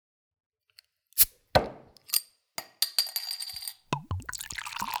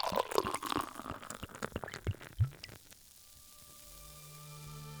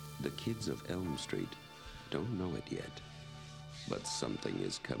kids of Elm Street don't know it yet, but something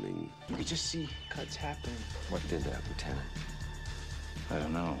is coming. You could just see cuts happen. What did that, Lieutenant? I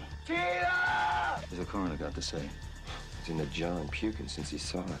don't know. Tina! What's the coroner got to say? He's in the jaw and puking since he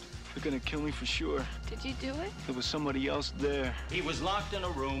saw it. They're gonna kill me for sure. Did you do it? There was somebody else there. He was locked in a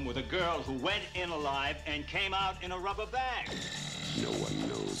room with a girl who went in alive and came out in a rubber bag. No one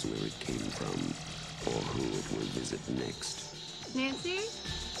knows where it came from or who it will visit next. Nancy?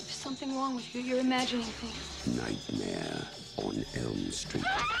 There's something wrong with you. You're imagining things. Nightmare on Elm Street.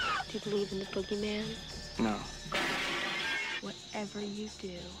 Do you believe in the boogeyman? No. Whatever you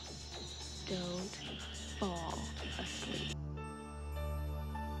do, don't fall asleep.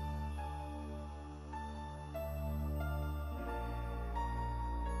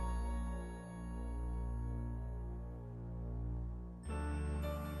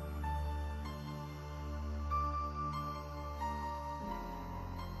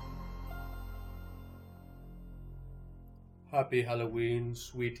 Happy Halloween,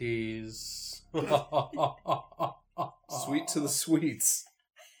 sweeties. Sweet to the sweets.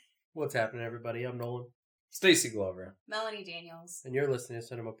 What's happening, everybody? I'm Nolan. Stacy Glover. Melanie Daniels. And you're listening to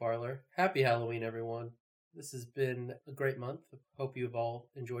Cinema Parlor. Happy Halloween, everyone. This has been a great month. Hope you've all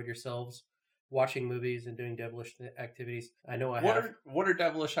enjoyed yourselves watching movies and doing devilish activities. I know I have. What are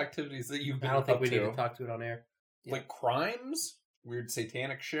devilish activities that you've been I don't think up we to? need to talk to it on air. Yeah. Like crimes? Weird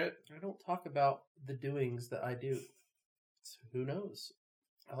satanic shit? I don't talk about the doings that I do. So who knows?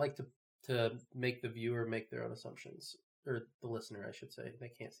 I like to make the viewer make their own assumptions. Or the listener, I should say. They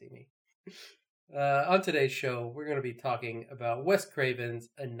can't see me. On today's show, we're going to be talking about Wes Craven's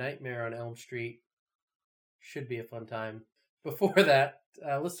A Nightmare on Elm Street. Should be a fun time. Before that,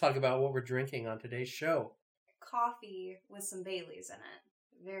 let's talk about what we're drinking on today's show. Coffee with some Baileys in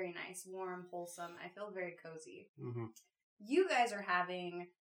it. Very nice, warm, wholesome. I feel very cozy. Mm-hmm. You guys are having...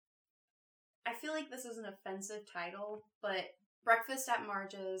 I feel like this is an offensive title, but Breakfast at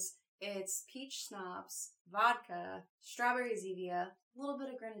Marge's. It's peach schnapps, vodka, strawberry Zevia, a little bit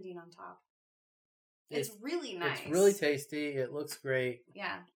of grenadine on top. It's really nice. It's really tasty. It looks great.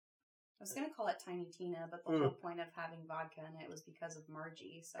 Yeah. I was going to call it Tiny Tina, but the whole point of having vodka in it was because of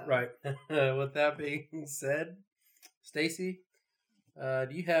Margie. So. Right. With that being said, Stacy, do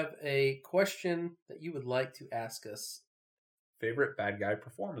you have a question that you would like to ask us? Favorite bad guy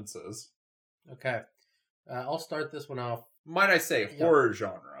performances? Okay. I'll start this one off. Might I say horror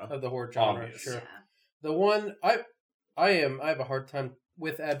genre? Of the horror genre, Obvious. sure. Yeah. The one I have a hard time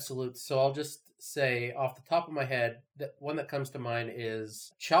with absolutes, so I'll just say off the top of my head, that one that comes to mind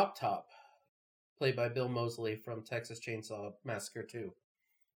is Chop Top, played by Bill Moseley from Texas Chainsaw Massacre 2.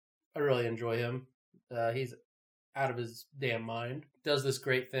 I really enjoy him. He's out of his damn mind. Does this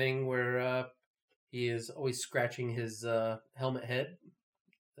great thing where he is always scratching his helmet head,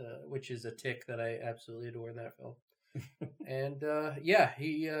 which is a tick that I absolutely adore in that film. And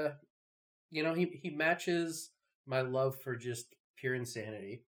he matches my love for just pure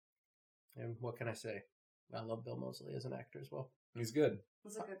insanity. And what can I say? I love Bill Moseley as an actor as well. He's good.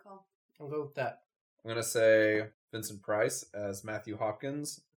 That's a good call. I'll go with that. I'm going to say Vincent Price as Matthew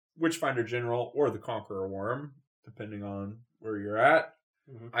Hopkins, Witchfinder General, or the Conqueror Worm, depending on where you're at.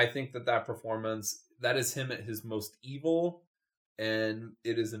 Mm-hmm. I think that performance, that is him at his most evil, and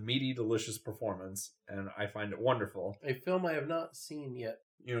it is a meaty, delicious performance, and I find it wonderful. A film I have not seen yet.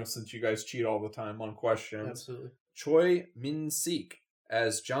 You know, since you guys cheat all the time on questions. Absolutely. Choi Min-sik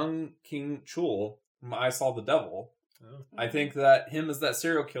as Jung King-chul from I Saw the Devil. Oh. I think that him as that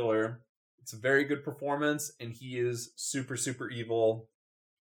serial killer, it's a very good performance, and he is super, super evil.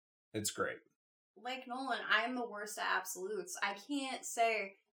 It's great. Like Nolan, I'm the worst at absolutes. I can't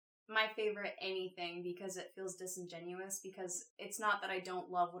say my favorite anything because it feels disingenuous, because it's not that I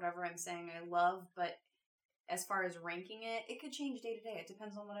don't love whatever I'm saying I love, but as far as ranking it, it could change day to day. It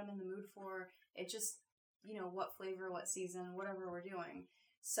depends on what I'm in the mood for. It just, what flavor, what season, whatever we're doing.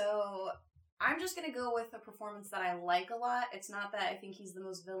 So I'm just going to go with a performance that I like a lot. It's not that I think he's the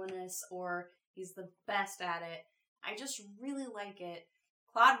most villainous or he's the best at it. I just really like it.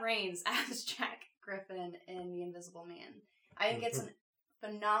 Claude Rains as Jack Griffin in The Invisible Man. I think it's an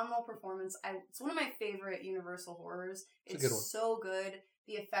phenomenal performance. It's one of my favorite Universal horrors. It's so good.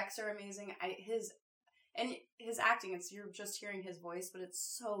 The effects are amazing. His acting, you're just hearing his voice, but it's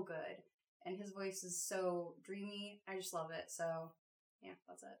so good. And his voice is so dreamy. I just love it. So, yeah,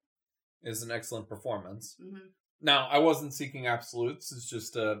 that's it. It's an excellent performance. Mm-hmm. Now, I wasn't seeking absolutes. It's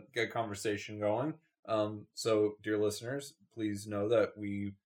just to get conversation going. So, dear listeners, please know that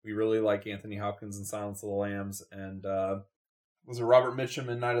we really like Anthony Hopkins in Silence of the Lambs, and was it Robert Mitchum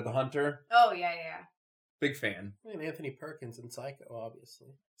in Night of the Hunter? Oh, yeah. Big fan. And Anthony Perkins in Psycho, obviously.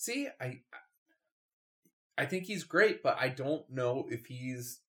 See, I think he's great, but I don't know if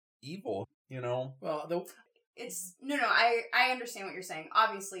he's evil, you know? Well, It's no. I understand what you're saying.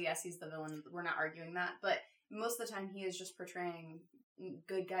 Obviously, yes, he's the villain. We're not arguing that, but most of the time he is just portraying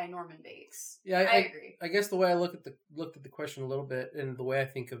good guy Norman Bates. Yeah, I agree. I guess the way I looked at the question a little bit, and the way I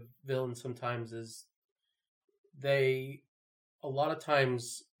think of villains sometimes is a lot of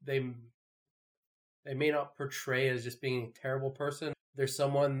times they may not portray as just being a terrible person. There's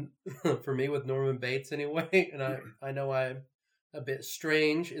someone, for me, with Norman Bates anyway, and I know I'm a bit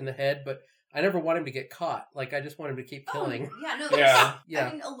strange in the head, but I never want him to get caught. Like, I just want him to keep killing. Oh, yeah, no, Yeah.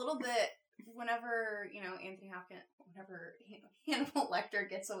 I mean, a little bit, whenever, Anthony Hopkins, whenever Hannibal Lecter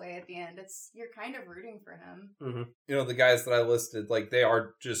gets away at the end, you're kind of rooting for him. Mm-hmm. You know, the guys that I listed, like, they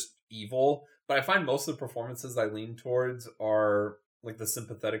are just evil, but I find most of the performances I lean towards are, like, the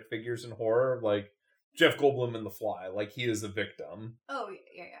sympathetic figures in horror, like Jeff Goldblum in The Fly. Like, he is a victim. Oh,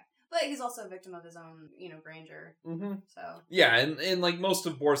 yeah. But he's also a victim of his own, grandeur. Mm-hmm. So. Yeah, and like most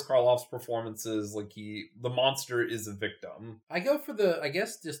of Boris Karloff's performances, like the monster is a victim. I go for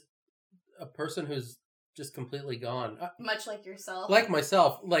just a person who's just completely gone. Much like yourself. Like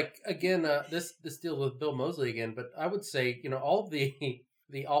myself. Like, again, this deals with Bill Moseley again, but I would say, all of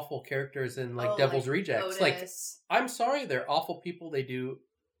the awful characters in, like, Devil's Rejects. Otis. Like, I'm sorry, they're awful people. They do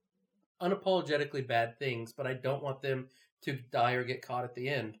unapologetically bad things, but I don't want them to die or get caught at the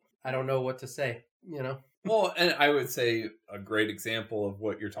end. I don't know what to say, Well, and I would say a great example of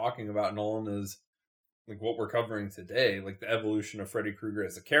what you're talking about, Nolan, is like what we're covering today, like the evolution of Freddy Krueger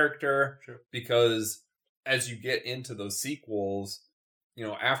as a character. Sure. Because as you get into those sequels,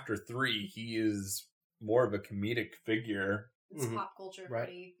 after 3, he is more of a comedic figure. It's pop culture, Right.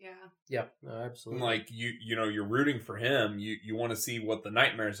 Freddy, yeah. Yeah, no, absolutely. Like you're rooting for him. You want to see what the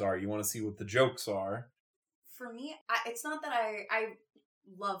nightmares are. You want to see what the jokes are. For me, it's not that I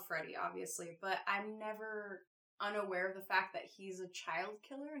love Freddy, obviously, but I'm never unaware of the fact that he's a child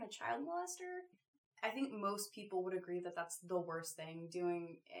killer and a child molester. I think most people would agree that that's the worst thing,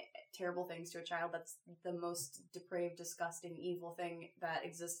 doing terrible things to a child. That's the most depraved, disgusting, evil thing that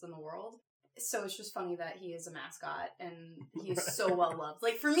exists in the world. So it's just funny that he is a mascot and he is so well loved.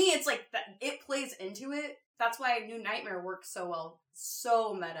 Like, for me, it's like that it plays into it. That's why New Nightmare works so well,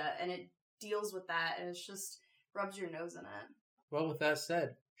 so meta, and it deals with that, and it's just rubs your nose in it. Well, with that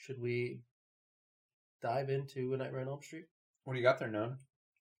said, should we dive into A Nightmare on Elm Street? What do you got there, Nolan?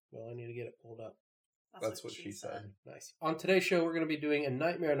 Well, I need to get it pulled up. That's what she said. Nice. On today's show, we're going to be doing A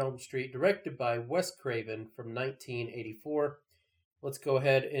Nightmare on Elm Street, directed by Wes Craven from 1984. Let's go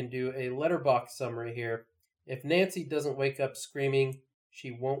ahead and do a letterbox summary here. If Nancy doesn't wake up screaming,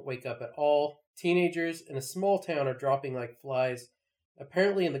 she won't wake up at all. Teenagers in a small town are dropping like flies,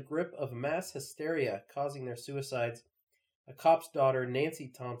 apparently in the grip of mass hysteria, causing their suicides. A cop's daughter,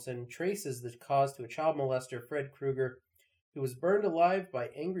 Nancy Thompson, traces the cause to a child molester, Fred Krueger, who was burned alive by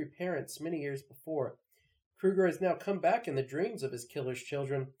angry parents many years before. Krueger has now come back in the dreams of his killer's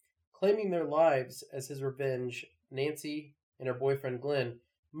children, claiming their lives as his revenge. Nancy and her boyfriend Glenn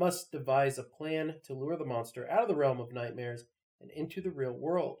must devise a plan to lure the monster out of the realm of nightmares and into the real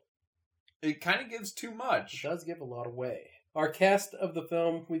world. It kind of gives too much. It does give a lot away. Our cast of the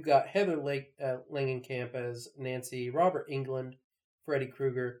film, we've got Heather Langenkamp as Nancy, Robert Englund, Freddy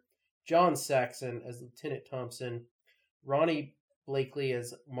Krueger, John Saxon as Lieutenant Thompson, Ronnie Blakely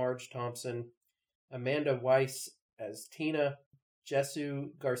as Marge Thompson, Amanda Weiss as Tina, Jesu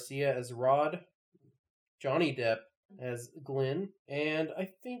Garcia as Rod, Johnny Depp as Glenn, and I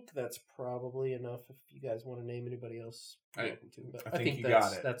think that's probably enough. If you guys want to name anybody else, I I think you that's,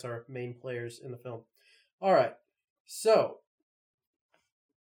 got it. That's our main players in the film. All right, so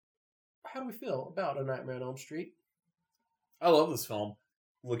how do we feel about A Nightmare on Elm Street? I love this film.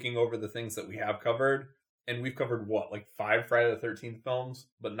 Looking over the things that we have covered, and we've covered like 5 Friday the 13th films,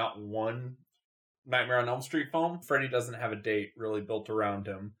 but not one Nightmare on Elm Street film. Freddy doesn't have a date really built around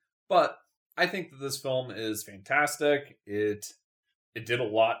him, but I think that this film is fantastic. It did a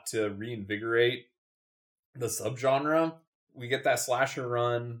lot to reinvigorate the subgenre. We get that slasher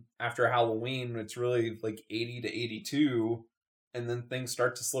run after Halloween. It's really like 80 to 82, and then things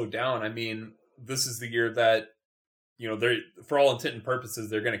start to slow down. I mean, this is the year that, they're, for all intent and purposes,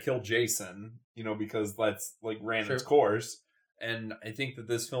 they're going to kill Jason, because that's like ran its course. And I think that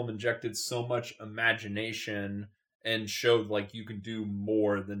this film injected so much imagination and showed like you can do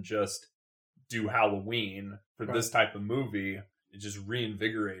more than just do Halloween for this type of movie. It just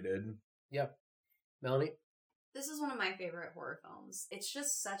reinvigorated. Yep. Melanie? This is one of my favorite horror films. It's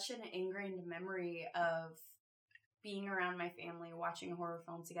just such an ingrained memory of being around my family, watching a horror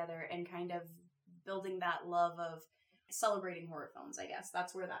film together, and kind of building that love of celebrating horror films, I guess.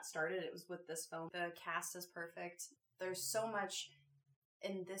 That's where that started. It was with this film. The cast is perfect. There's so much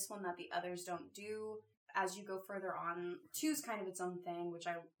in this one that the others don't do. As you go further on, 2's kind of its own thing, which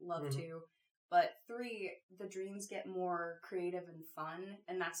I love too. But 3, the dreams get more creative and fun,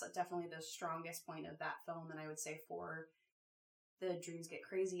 and that's definitely the strongest point of that film. And I would say 4, the dreams get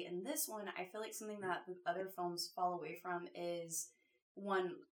crazy. And this one, I feel like something that the other films fall away from is,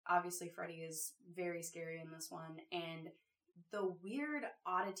 one, obviously Freddy is very scary in this one, and the weird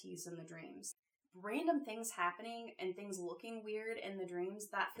oddities in the dreams. Random things happening and things looking weird in the dreams,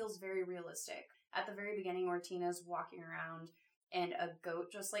 that feels very realistic. At the very beginning where Tina's walking around and a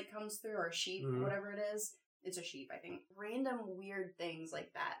goat just like comes through, or a sheep, whatever it is. It's a sheep, I think. Random weird things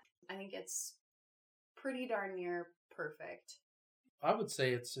like that. I think it's pretty darn near perfect. I would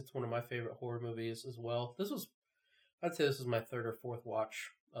say it's one of my favorite horror movies as well. I'd say this is my 3rd or 4th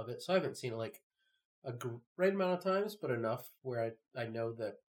watch of it, so I haven't seen it like a great amount of times, but enough where I know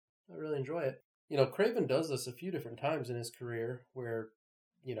that I really enjoy it. You know, Craven does this a few different times in his career where,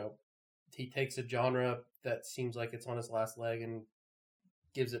 you know, he takes a genre that seems like it's on his last leg and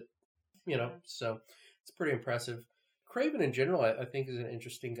gives it, you know, so it's pretty impressive. Craven in general, I think, is an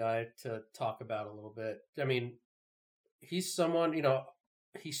interesting guy to talk about a little bit. I mean, he's someone, you know,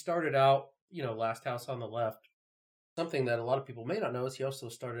 he started out, you know, Last House on the Left. Something that a lot of people may not know is he also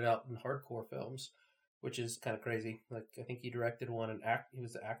started out in hardcore films, which is kind of crazy. Like, I think he directed one and he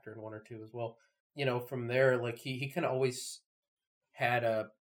was the actor in 1 or 2 as well. You know, from there, like, he kind of always had a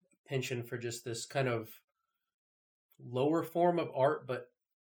penchant for just this kind of lower form of art, but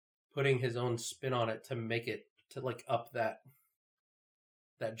putting his own spin on it to make it, to like up that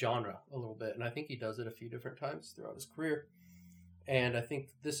genre a little bit. And I think he does it a few different times throughout his career. And I think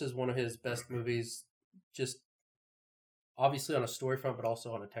this is one of his best movies, just obviously on a story front, but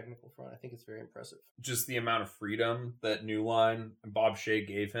also on a technical front. I think it's very impressive. Just the amount of freedom that New Line and Bob Shaye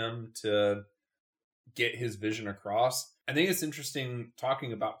gave him to get his vision across. I think it's interesting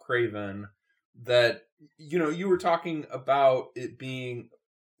talking about Craven that, you know, you were talking about it being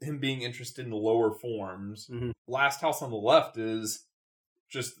him being interested in the lower forms. Last House on the Left is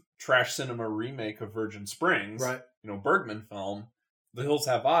just trash cinema remake of Virgin Springs, right? You know, Bergman film. The Hills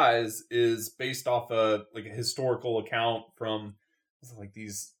Have Eyes is based off a historical account from like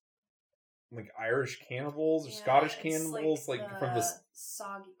these like Irish cannibals or Scottish cannibals, like from this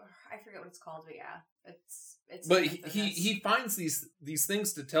soggy. I forget what it's called, but yeah, it's. But he finds these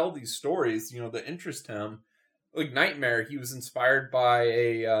things to tell these stories, you know, that interest him. Like Nightmare, he was inspired by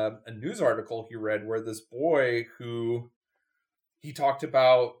a news article he read where this boy who he talked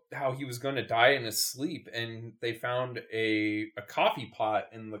about how he was going to die in his sleep, and they found a coffee pot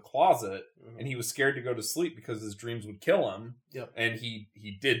in the closet, and he was scared to go to sleep because his dreams would kill him. Yep. And he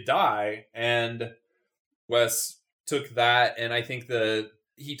did die, and Wes took that, and I think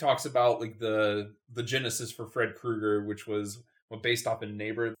he talks about like the genesis for Fred Krueger, which was based off a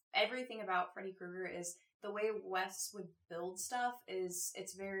Neighbor. Everything about Freddy Krueger is the way Wes would build stuff is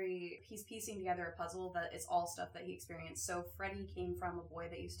he's piecing together a puzzle that is all stuff that he experienced. So Freddy came from a boy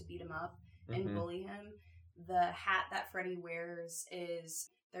that used to beat him up and bully him. The hat that Freddy wears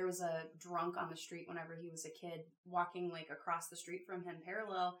there was a drunk on the street whenever he was a kid walking like across the street from him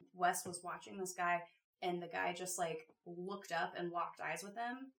parallel. Wes was watching this guy, and the guy just like looked up and locked eyes with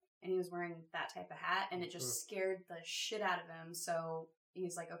him, and he was wearing that type of hat, and it just scared the shit out of him. So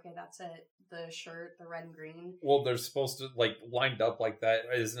he's like, okay, that's it. The shirt, the red and green. Well, they're supposed to, like, lined up like that.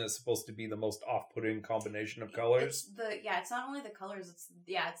 Isn't it supposed to be the most off-putting combination of colors? It's not only the colors, it's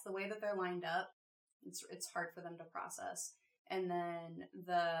the way that they're lined up. It's hard for them to process. And then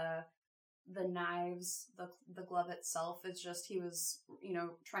the knives, the glove itself, it's just, he was, you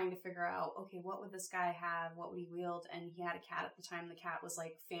know, trying to figure out, okay, what would this guy have? What would he wield? And he had a cat at the time. The cat was,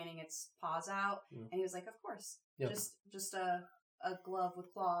 like, fanning its paws out. And he was like, of course. Yep. Just a glove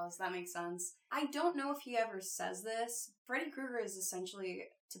with claws. That makes sense. I don't know if he ever says this. Freddy Krueger is essentially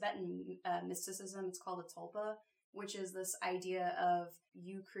Tibetan mysticism. It's called a tulpa, which is this idea of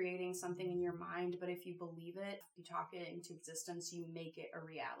you creating something in your mind, but if you believe it, you talk it into existence, you make it a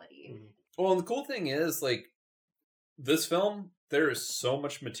reality. Well, and the cool thing is, like, this film, there is so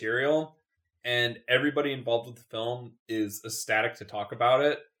much material, and everybody involved with the film is ecstatic to talk about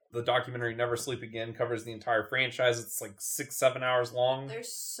it. The documentary Never Sleep Again covers the entire franchise. It's like 6-7 hours long.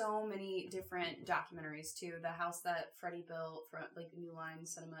 There's so many different documentaries too. The house that Freddy built, from like New Line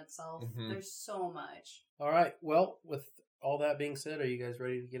Cinema itself. There's so much. All right. Well, with all that being said, are you guys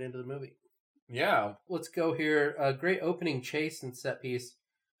ready to get into the movie? Yeah. Let's go here. A great opening chase and set piece.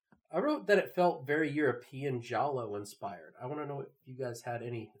 I wrote that it felt very European giallo inspired. I want to know if you guys had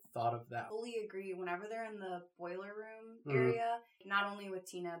any thought of that. Fully agree. Whenever they're in the boiler room Mhm. area, not only with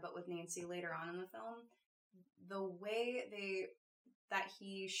Tina but with Nancy later on in the film, the way that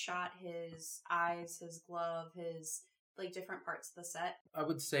he shot his eyes, his glove, his like different parts of the set. I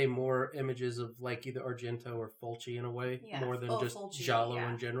would say more images of like either Argento or Fulci in a way, Yeah. more than Oh, just Fulci, giallo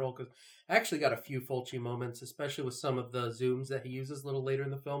yeah. in general. Because I actually got a few Fulci moments, especially with some of the zooms that he uses a little later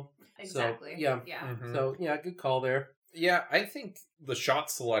in the film. Exactly. So, yeah. Yeah. Mhm. So yeah, good call there. Yeah, I think the shot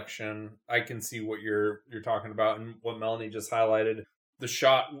selection, I can see what you're talking about and what Melanie just highlighted. The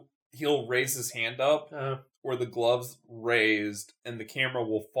shot, he'll raise his hand up or the glove's raised and the camera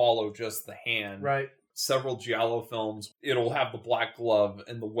will follow just the hand. Right. Several giallo films, it'll have the black glove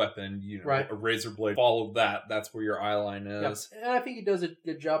and the weapon, Right. a razor blade. Follow that. That's where your eye line Yep. is. And I think he does a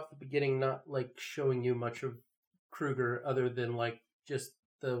good job at the beginning, not like showing you much of Kruger other than like just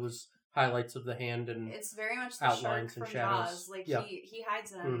those highlights of the hand and It's very much the shark outlines and from shadows. Jaws. Like Yeah. he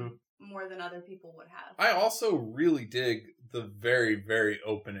hides them more than other people would have. I also really dig the very, very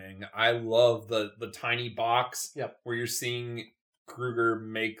opening. I love the tiny box where you're seeing Kruger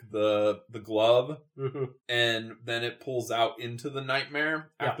make the glove, and then it pulls out into the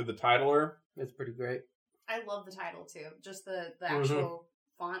nightmare after the titler. It's pretty great. I love the title too. Just the actual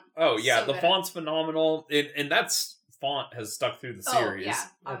font. Oh yeah, So the good. font's phenomenal, and that's font has stuck through the series. Oh yeah,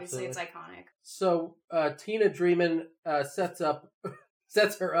 obviously it's Absolutely. iconic. So Tina Dreamin sets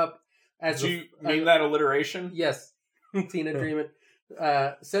her up as Did you mean that alliteration? Yes, Tina Dreamin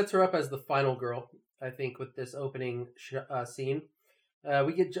sets her up as the final girl. I think with this opening scene,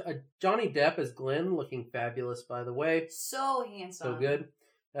 we get Johnny Depp as Glenn, looking fabulous, by the way. So handsome. So good.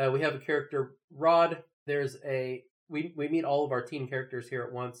 We have a character, Rod. There's we meet all of our teen characters here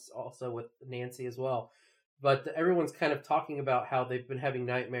at once, also with Nancy as well. But everyone's kind of talking about how they've been having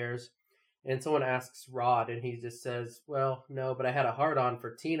nightmares. And someone asks Rod, and he just says, well, no, but I had a hard-on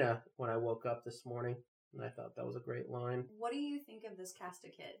for Tina when I woke up this morning. And I thought that was a great line. What do you think of this cast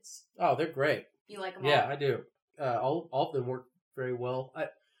of kids? Oh, they're great. You like them Yeah, all? I do. All of them work very well.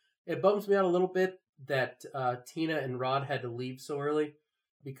 It bums me out a little bit that Tina and Rod had to leave so early,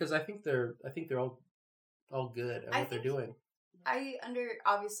 because I think they're all good at what they're doing.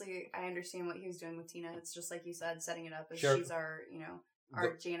 Obviously I understand what he was doing with Tina. It's just like you said, setting it up as Sure. she's our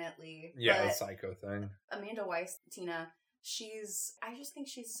our Janet Leigh. Yeah, the But psycho thing. Amanda Weiss, Tina,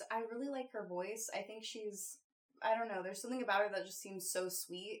 I really like her voice. I think I don't know, there's something about her that just seems so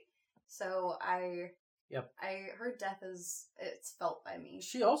sweet. So her death it's felt by me.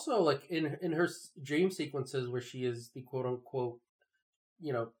 She also, like, in her dream sequences where she is the quote unquote,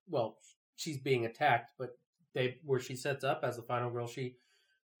 she's being attacked, but where she sets up as the final girl,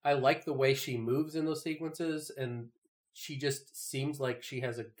 I like the way she moves in those sequences, and she just seems like she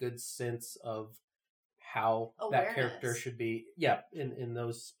has a good sense of how that character Awareness. should be. In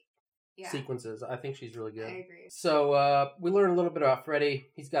those sequences, I think she's really good. I agree. So we learn a little bit about Freddy.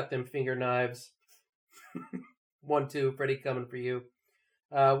 He's got them finger knives. 1, 2, Freddy coming for you.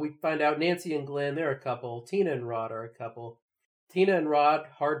 We find out Nancy and Glenn, they're a couple. Tina and Rod are a couple. Tina and Rod,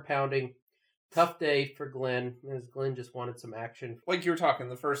 hard pounding. Tough day for Glenn, as Glenn just wanted some action. Like you were talking,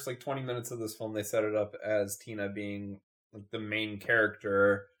 the first 20 minutes of this film, they set it up as Tina being the main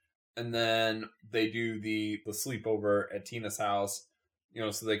character, and then they do the sleepover at Tina's house,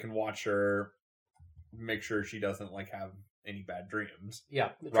 so they can watch her, make sure she doesn't have any bad dreams.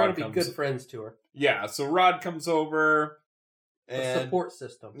 Yeah, they're trying to be good friends to her. Yeah, so Rod comes over and a support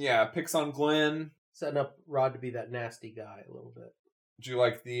system. Yeah, picks on Glenn, setting up Rod to be that nasty guy a little bit. Do you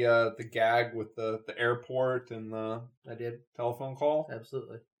like the gag with the airport and the I did telephone call?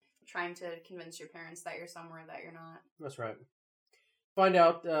 Absolutely. Trying to convince your parents that you're somewhere that you're not. That's right. Find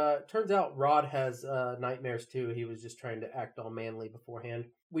out, turns out Rod has nightmares too. He was just trying to act all manly beforehand.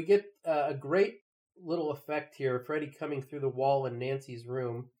 We get a great little effect here. Freddy coming through the wall in Nancy's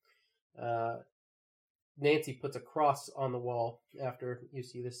room. Nancy puts a cross on the wall after you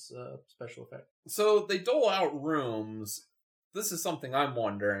see this special effect. So they dole out rooms. This is something I'm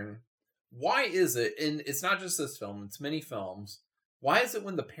wondering. Why is it, and it's not just this film, it's many films, why is it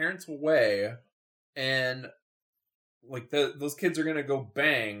when the parents are away and those kids are going to go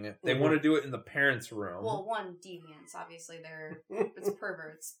bang, they want to do it in the parents' room? Well, one, deviants. Obviously, it's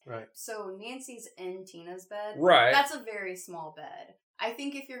perverts. Right. So Nancy's in Tina's bed. Right. That's a very small bed. I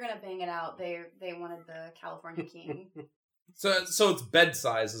think if you're going to bang it out, they wanted the California King. So it's bed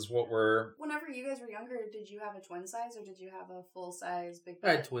size is what we're... Whenever you guys were younger, did you have a twin size or did you have a full size big I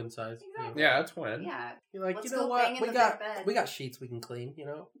bed? had twin size. Exactly. Yeah, a twin. Yeah. You're like, Let's you know go bang what? in the big bed. We got sheets we can clean,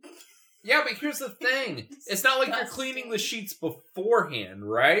 Yeah, but here's the thing. It's not like you're cleaning the sheets beforehand,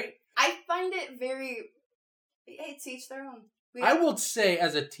 right? find it very. It's each their own. I will say,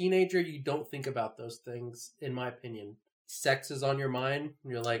 as a teenager, you don't think about those things, in my opinion. Sex is on your mind,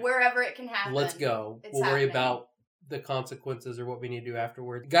 and you're like, wherever it can happen. let's go. It's We'll worry happening. about the consequences or what we need to do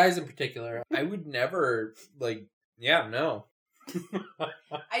afterward. Guys in particular. I would never, like, yeah, no.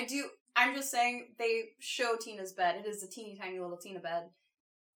 I do. I'm just saying they show Tina's bed. It is a teeny tiny little Tina bed.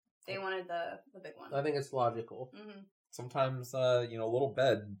 They wanted the big one. I think it's logical. Mm-hmm. Sometimes, a little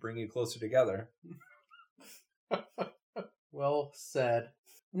bed bring you closer together. Well said.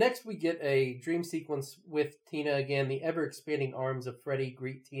 Next, we get a dream sequence with Tina again. The ever-expanding arms of Freddy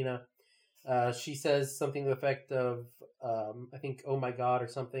greet Tina. She says something to the effect of, I think, "Oh my God," or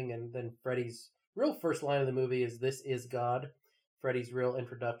something, and then Freddy's real first line of the movie is, "This is God." Freddy's real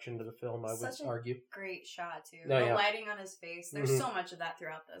introduction to the film, I would argue. Great shot, too. Oh, the yeah. lighting on his face. There's Mhm. so much of that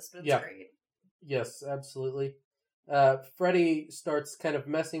throughout this, but it's Yeah. great. Yes, absolutely. Freddy starts kind of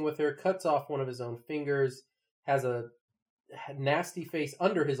messing with her, cuts off one of his own fingers, has a nasty face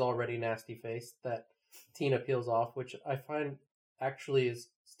under his already nasty face that Tina peels off, which I find actually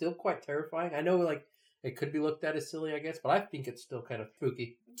is still quite terrifying. I know, like, it could be looked at as silly, I guess, but I think it's still kind of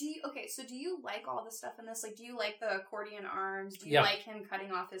spooky. So do you like all the stuff in this? Like, do you like the accordion arms? Do you Yeah. like him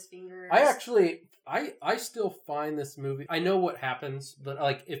cutting off his fingers? I still find this movie, I know what happens, but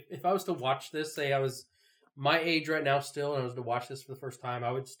like if I was to watch this, say I was my age right now still, and I was to watch this for the first time,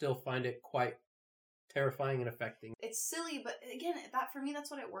 I would still find it quite terrifying and affecting. It's silly, but again, that for me,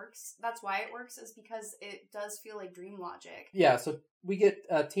 that's what it works. That's why it works, is because it does feel like dream logic. Yeah, so we get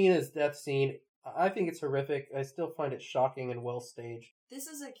Tina's death scene. I think it's horrific. I still find it shocking and well staged. This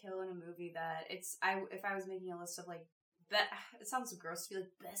is a kill in a movie that if I was making a list of like it sounds so gross to be like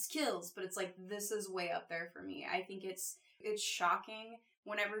best kills, but it's like this is way up there for me. I think it's shocking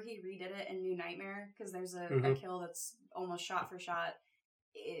whenever he redid it in New Nightmare, because there's a kill that's almost shot for shot.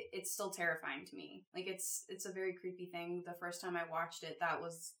 It's still terrifying to me. Like it's a very creepy thing. The first time I watched it, that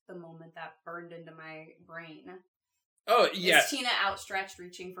was the moment that burned into my brain. Oh, yeah. It's Tina outstretched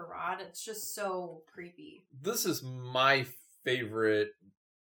reaching for Rod. It's just so creepy. This is my favorite,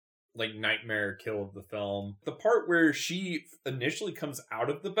 like, nightmare kill of the film. The part where she initially comes out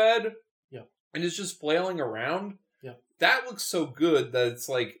of the bed and is just flailing around. Yeah. That looks so good that it's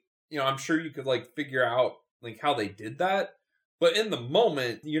like, I'm sure you could, like, figure out, like, how they did that. But in the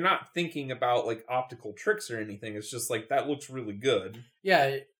moment, you're not thinking about, like, optical tricks or anything. It's just like, that looks really good.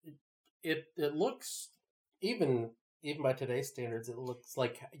 Yeah, it looks, even by today's standards, it looks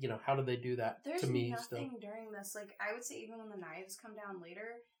like, how did they do that? There's to me nothing still. during this. Like, I would say even when the knives come down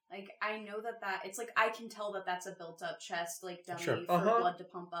later, like, I know that it's like, I can tell that that's a built-up chest, like, dummy Sure. for blood to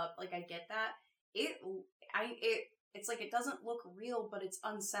pump up. Like, I get that. It's like, it doesn't look real, but it's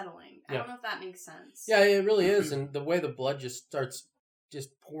unsettling. I don't know if that makes sense. Yeah, it really is. And the way the blood just starts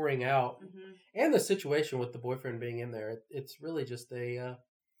just pouring out, and the situation with the boyfriend being in there, it's really just a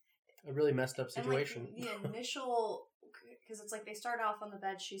really messed up situation. And like the initial, because it's like they start off on the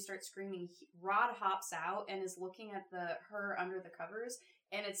bed, she starts screaming. Rod hops out and is looking at her under the covers,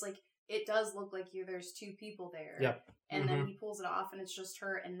 and it's like it does look like there's two people there. Yeah. And then he pulls it off, and it's just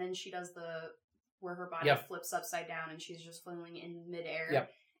her, and then she does where her body flips upside down, and she's just flailing in midair. Yep.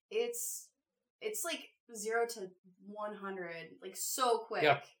 It's like 0 to 100, like so quick.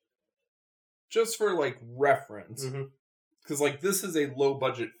 Yeah. Just for, like, reference. Because, like, this is a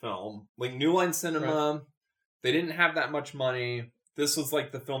low-budget film. Like, New Line Cinema, they didn't have that much money. This was,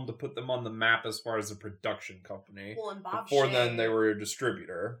 like, the film to put them on the map as far as a production company. Well, and Bob Before Shea, then, they were a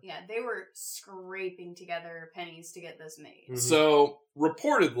distributor. Yeah, they were scraping together pennies to get this made. So,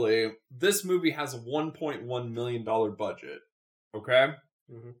 reportedly, this movie has a $1.1 million budget. Okay?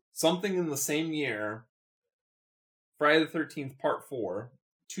 Something in the same year, Friday the 13th Part 4,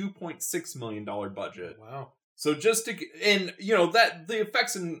 $2.6 million budget. Wow. So just to, and that the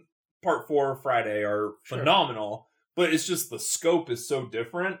effects in Part 4 of Friday are phenomenal, but it's just the scope is so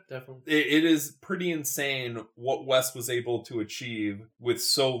different. Definitely. It is pretty insane what Wes was able to achieve with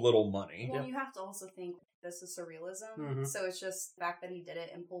so little money. Well, you have to also think this is surrealism, so it's just the fact that he did it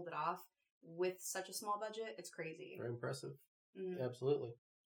and pulled it off with such a small budget. It's crazy. Very impressive. Absolutely.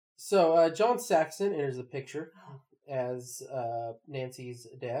 So John Saxon enters the picture as Nancy's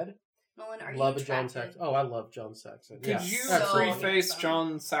dad. Nolan, are love you a John attracted? Saxon. Oh, I love John Saxon. Could you preface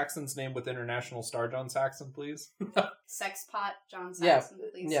John Saxon's name with international star John Saxon, please? Sexpot John Saxon,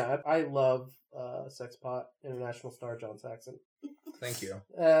 please. Yeah, I love Sexpot international star John Saxon. Thank you.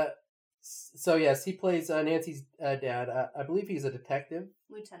 So yes, he plays Nancy's dad. I believe he's a detective.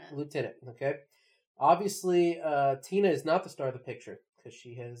 Lieutenant. Okay. Obviously, Tina is not the star of the picture because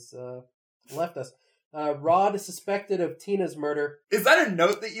she has left us. Rod is suspected of Tina's murder. Is that a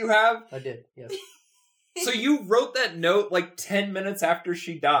note that you have? I did, yes. So you wrote that note like 10 minutes after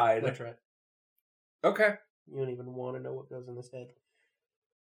she died. That's right. Okay. You don't even want to know what goes in his head.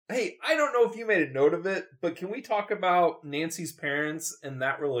 Hey, I don't know if you made a note of it, but can we talk about Nancy's parents and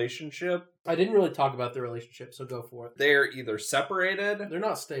that relationship? I didn't really talk about the relationship, so go for it. They're either separated, They're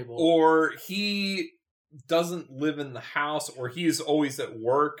not stable. or he doesn't live in the house, or he's always at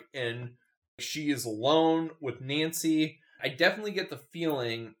work and she is alone with Nancy. I definitely get the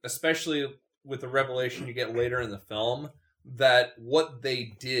feeling, especially with the revelation you get later in the film, that what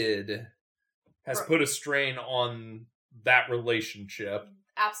they did has put a strain on that relationship.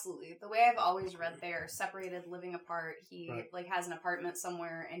 Absolutely. The way I've always read, they're separated, living apart. He Right. like has an apartment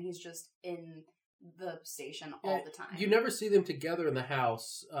somewhere, and he's just in the station all the time. You never see them together in the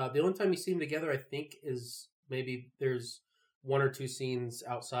house. The only time you see them together, I think, is maybe there's one or two scenes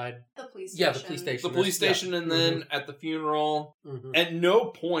outside. The police station. Yeah, the police station. The police That's- station, and then at the funeral. Mhm. At no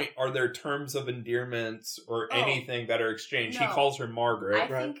point are there terms of endearment or Oh. anything that are exchanged. He No. calls her Margaret. I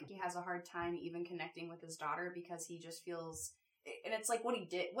Right. think he has a hard time even connecting with his daughter because he just feels, and it's like what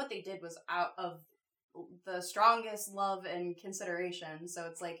they did was out of the strongest love and consideration. So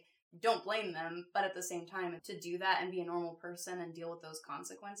it's like, don't blame them, but at the same time, to do that and be a normal person and deal with those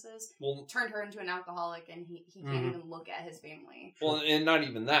consequences Well, turned her into an alcoholic, and he can't Mhm. even look at his family. well, and not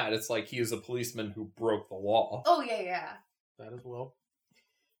even that. It's like he is a policeman who broke the law. Oh yeah. That as well.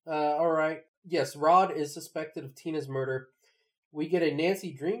 All right. Yes, Rod is suspected of Tina's murder. We get a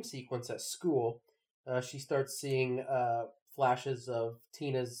Nancy dream sequence at school. She starts seeing flashes of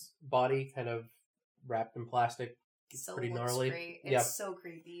Tina's body kind of wrapped in plastic. It's So pretty looks gnarly. great. It's Yep. so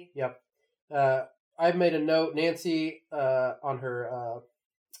creepy. Yep. I've made a note. Nancy, on her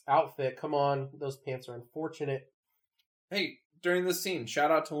outfit, come on, those pants are unfortunate. Hey, during this scene,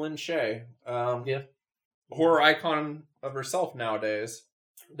 shout out to Lynn Shay. Yeah. Horror icon of herself nowadays.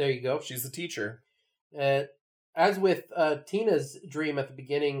 There you go. She's the teacher. As with Tina's dream at the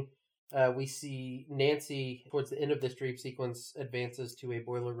beginning, we see Nancy towards the end of this dream sequence advances to a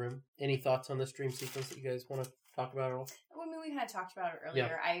boiler room. Any thoughts on this dream sequence that you guys want to talk about at all? I mean, we kind of talked about it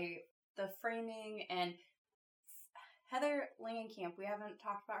earlier. The framing and Heather Langenkamp, we haven't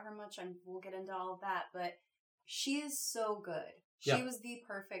talked about her much, and we'll get into all of that, but she is so good. She Yeah. was the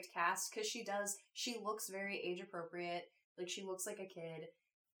perfect cast because she looks very age appropriate. Like, she looks like a kid.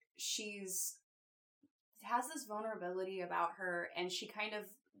 Has this vulnerability about her, and she kind of,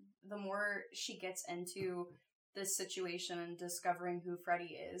 the more she gets into this situation and discovering who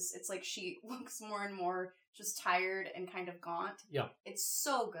Freddy is, it's like she looks more and more just tired and kind of gaunt. Yeah. It's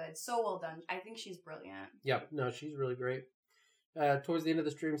so good, so well done. I think she's brilliant. Yeah, no, she's really great. Towards the end of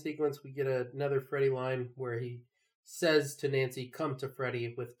this dream sequence, we get another Freddy line where he says to Nancy, "Come to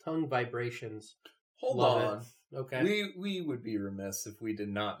Freddy," with tongue vibrations. Hold Love on. it. Okay. We would be remiss if we did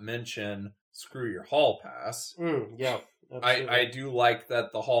not mention Screw Your Hall Pass. Yeah. Absolutely. I do like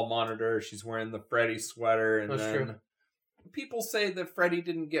that the hall monitor, she's wearing the Freddy sweater, and That's then true. people say that Freddy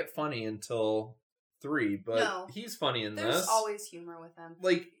didn't get funny until 3, but No. he's funny in There's this. always humor with him.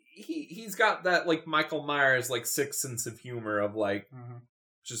 Like he's got that like Michael Myers like sixth sense of humor of like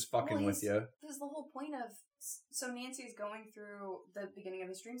just fucking Well, with you. There's the whole point of, so Nancy's going through the beginning of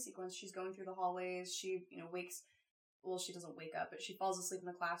this dream sequence. She's going through the hallways. She, wakes. Well, she doesn't wake up, but she falls asleep in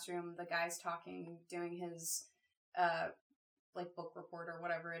the classroom. The guy's talking, doing his, like book report or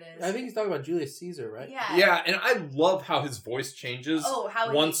whatever it is. I think he's talking about Julius Caesar, right? Yeah. Yeah, and I love how his voice changes Oh,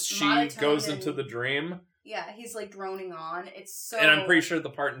 how once he's she monotone goes and- into the dream. Yeah, he's like droning on. It's so. And I'm pretty sure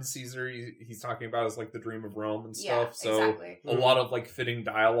the part in Caesar he's talking about is like the dream of Rome and stuff. Yeah, So exactly. a lot of like fitting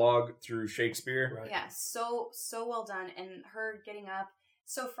dialogue through Shakespeare. Right. Yeah, so well done. And her getting up.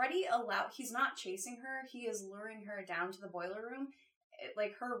 So Freddy he's not chasing her. He is luring her down to the boiler room.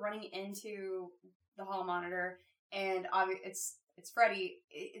 Like her running into the hall monitor, and it's Freddy.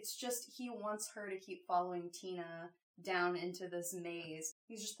 It's just he wants her to keep following Tina down into this maze.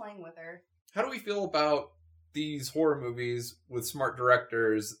 He's just playing with her. How do we feel about these horror movies with smart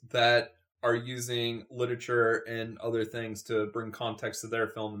directors that are using literature and other things to bring context to their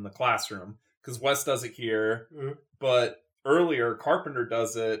film in the classroom? Because Wes does it here, but earlier Carpenter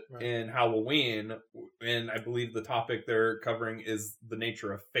does it in Halloween, and I believe the topic they're covering is the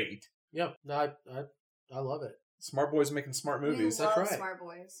nature of fate. Yeah, no, I love it. Smart boys making smart movies. We love That's right. Smart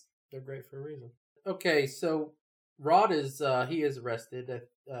boys. They're great for a reason. Okay, so Rod is he is arrested.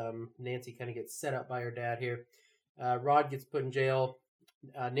 Nancy kind of gets set up by her dad here. Rod gets put in jail.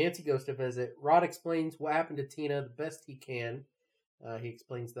 Nancy goes to visit. Rod explains what happened to Tina the best he can. He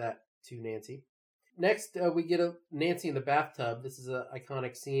explains that to Nancy. Next, we get Nancy in the bathtub. This is an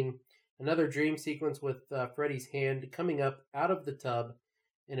iconic scene. Another dream sequence with Freddy's hand coming up out of the tub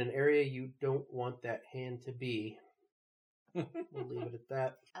in an area you don't want that hand to be. We'll leave it at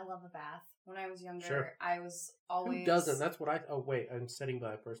that. I love a bath. When I was younger, Sure. I was always... Who doesn't? That's what I... Oh, wait. I'm setting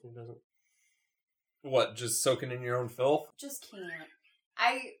by a person who doesn't. What, just soaking in your own filth? Just can't.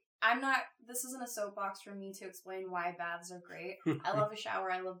 I'm not... This isn't a soapbox for me to explain why baths are great. I love a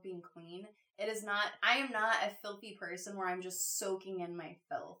shower. I love being clean. It is not... I am not a filthy person where I'm just soaking in my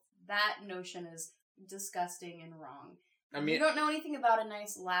filth. That notion is disgusting and wrong. I mean, you don't know anything about a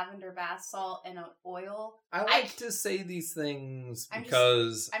nice lavender bath salt and an oil. I like to say these things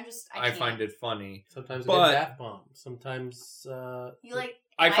because I find it funny. Sometimes a good bath bomb. Sometimes you like.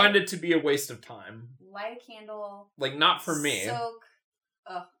 I find it to be a waste of time. Light a candle. Like, not for me. Soak.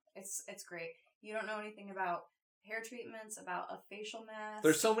 Ugh, it's great. You don't know anything about hair treatments, about a facial mask.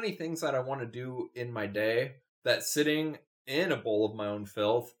 There's so many things that I want to do in my day that sitting in a bowl of my own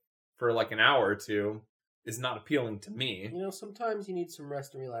filth for like an hour or two is not appealing to me. You know, sometimes you need some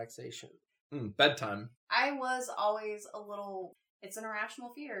rest and relaxation. Bedtime. I was always a little... It's an irrational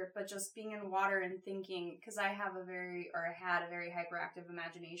fear, but just being in water and thinking... Because I had a very hyperactive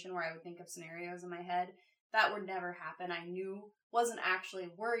imagination where I would think of scenarios in my head. That would never happen. I wasn't actually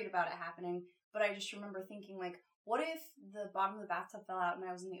worried about it happening, but I just remember thinking, like, what if the bottom of the bathtub fell out and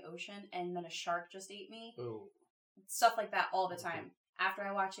I was in the ocean and then a shark just ate me? Ooh. Stuff like that all the time. After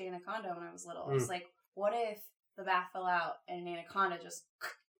I watched Anaconda when I was little, I was like, what if the bath fell out and an anaconda just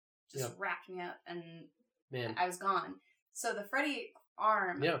wrapped me up and I was gone? So the Freddy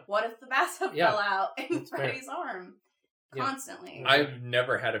arm, what if the bathtub fell out in Freddy's arm? Constantly. I've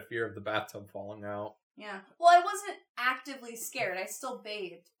never had a fear of the bathtub falling out. Yeah. Well, I wasn't actively scared. I still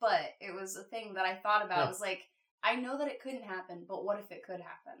bathed, but it was a thing that I thought about. It was like, I know that it couldn't happen, but what if it could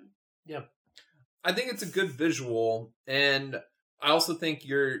happen? Yeah. I think it's a good visual, and I also think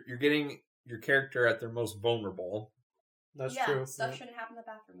you're getting your character at their most vulnerable. That's true. Stuff shouldn't happen in the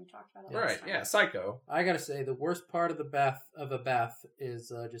bathroom. We talked about it last time. Right, yeah, Psycho. I gotta say, the worst part of a bath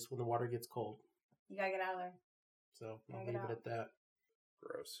is just when the water gets cold. You gotta get out of there. So I'll leave it at that.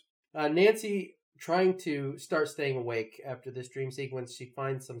 Gross. Nancy, trying to start staying awake after this dream sequence, she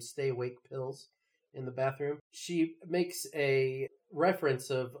finds some stay awake pills in the bathroom. She makes a reference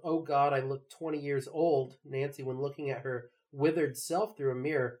of, oh God, I look 20 years old, Nancy, when looking at her withered self through a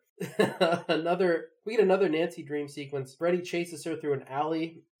mirror. We get another Nancy dream sequence. Freddy chases her through an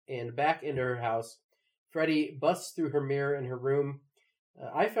alley and back into her house. Freddy busts through her mirror in her room.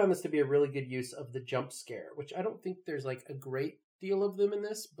 I found this to be a really good use of the jump scare, which I don't think there's like a great deal of them in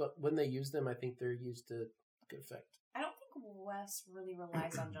this, but when they use them, I think they're used to good effect. I don't think Wes really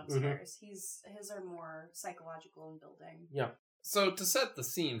relies on jump scares. His are more psychological in building. Yeah. So to set the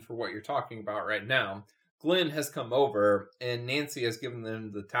scene for what you're talking about right now, Glenn has come over and Nancy has given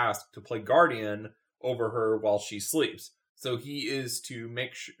them the task to play guardian over her while she sleeps. So he is to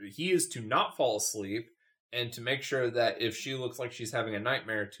not fall asleep and to make sure that if she looks like she's having a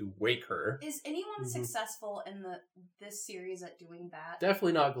nightmare, to wake her. Is anyone successful in this series at doing that?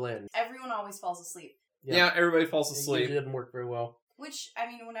 Definitely not Glenn. Everyone always falls asleep. Yeah, everybody falls asleep. It doesn't work very well. Which, I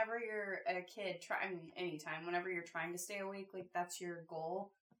mean, whenever you're a kid, anytime, whenever you're trying to stay awake, like, that's your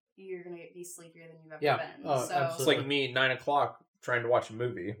goal, you're going to be sleepier than you've ever been. Oh, so It's like me, 9 o'clock, trying to watch a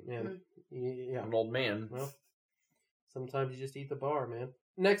movie. Yeah. Yeah. I'm an old man. Well, sometimes you just eat the bar, man.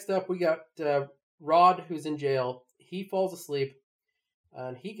 Next up, we got Rod, who's in jail. He falls asleep,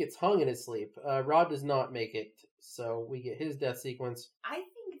 and he gets hung in his sleep. Rod does not make it, so we get his death sequence. I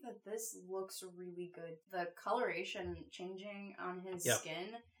think that this looks really good. The coloration changing on his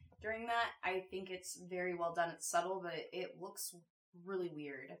skin during that, I think it's very well done. It's subtle, but it looks really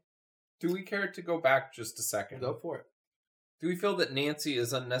weird. Do we care to go back just a second? Go for it. Do we feel that Nancy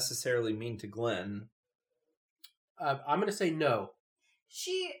is unnecessarily mean to Glenn? I'm going to say no.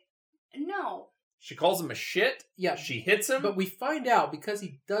 No. She calls him a shit? Yeah. She hits him? But we find out because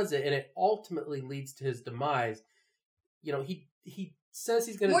he does it, and it ultimately leads to his demise. You know, he says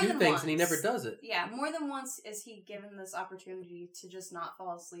he's going to do things, and he never does it. Yeah, more than once is he given this opportunity to just not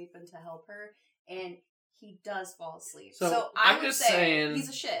fall asleep and to help her, and he does fall asleep. So I'm just saying he's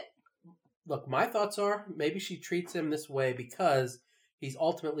a shit. Look, my thoughts are maybe she treats him this way because he's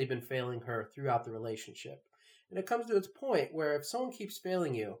ultimately been failing her throughout the relationship. And it comes to its point where if someone keeps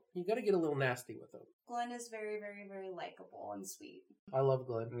failing you, you got to get a little nasty with them. Glenn is very, very, very likable and sweet. I love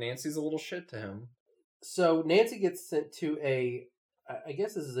Glenn. Nancy's a little shit to him. So Nancy gets sent to I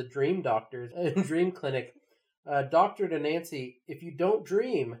guess this is a dream doctor, a dream clinic. Doctor to Nancy, if you don't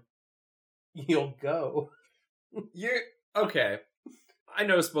dream, you'll go. Okay. I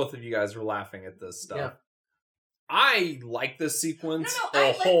noticed both of you guys were laughing at this stuff. Yeah. I like this sequence No,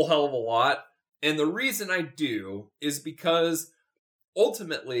 a whole hell of a lot. And the reason I do is because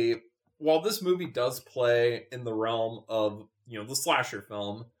ultimately, while this movie does play in the realm of, the slasher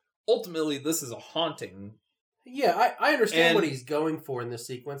film, ultimately this is a haunting. Yeah, I understand what And- he's going for in this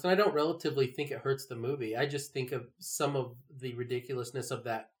sequence, and I don't relatively think it hurts the movie. I just think of some of the ridiculousness of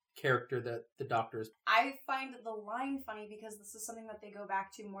that character that the Doctor is. I find the line funny because this is something that they go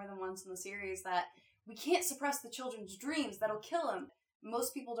back to more than once in the series, that we can't suppress the children's dreams, that'll kill them.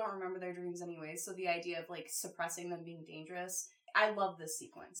 Most people don't remember their dreams anyway, so the idea of like suppressing them being dangerous, I love this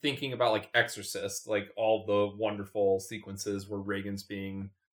sequence. Thinking about like Exorcist, like all the wonderful sequences where Reagan's being,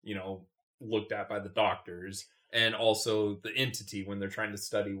 looked at by the doctors, and also the entity when they're trying to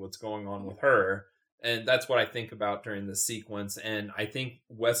study what's going on with her. And that's what I think about during this sequence. And I think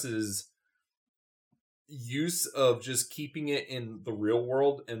Wes's use of just keeping it in the real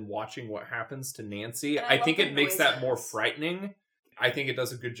world and watching what happens to Nancy, And I love think the it makes that more noises. frightening. I think it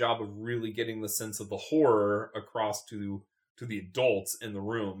does a good job of really getting the sense of the horror across to the adults in the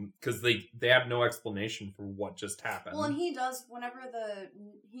room, because they have no explanation for what just happened. Well, and he does, whenever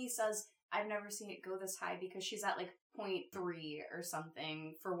he says, I've never seen it go this high, because she's at like 0.3 or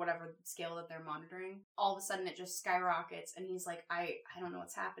something for whatever scale that they're monitoring. All of a sudden it just skyrockets, and he's like, I don't know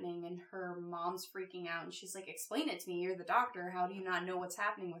what's happening, and her mom's freaking out, and she's like, explain it to me, you're the doctor, how do you not know what's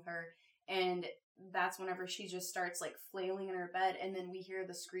happening with her? And that's whenever she just starts like flailing in her bed, and then we hear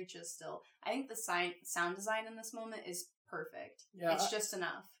the screeches still. I think the sound design in this moment is perfect. Yeah, it's just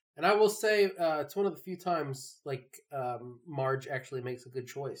enough. And I will say, it's one of the few times Marge actually makes a good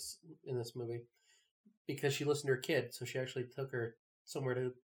choice in this movie, because she listened to her kid, so she actually took her somewhere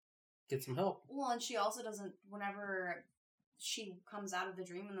to get some help. Well, and she also doesn't, whenever she comes out of the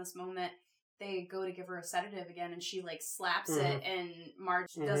dream in this moment, they go to give her a sedative again, and she like slaps it, and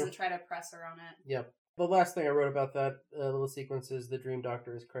Marge doesn't try to press her on it. Yep. The last thing I wrote about that little sequence is the Dream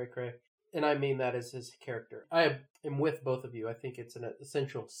Doctor is cray-cray. And I mean that as his character. I am with both of you. I think it's an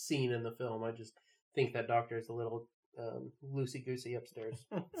essential scene in the film. I just think that Doctor is a little loosey-goosey upstairs.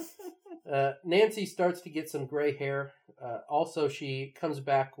 Nancy starts to get some gray hair. Also, she comes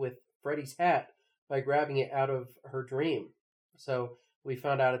back with Freddy's hat by grabbing it out of her dream. So we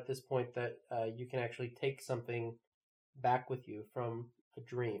found out at this point that you can actually take something back with you from a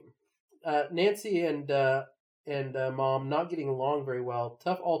dream. Nancy and Mom not getting along very well.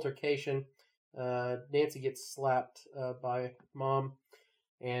 Tough altercation. Nancy gets slapped by Mom,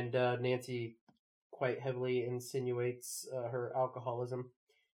 and Nancy quite heavily insinuates her alcoholism.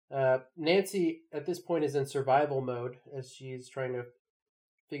 Nancy at this point is in survival mode as she's trying to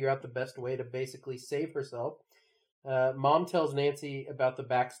figure out the best way to basically save herself. Mom tells Nancy about the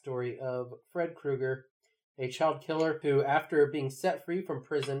backstory of Fred Krueger, a child killer who, after being set free from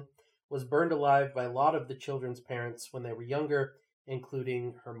prison, was burned alive by a lot of the children's parents when they were younger,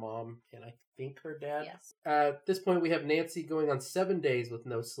 including her mom and I think her dad. Yes. At this point, we have Nancy going on 7 days with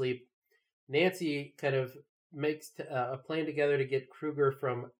no sleep. Nancy kind of makes a plan together to get Krueger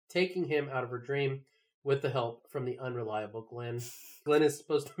from taking him out of her dream with the help from the unreliable Glenn. Glenn is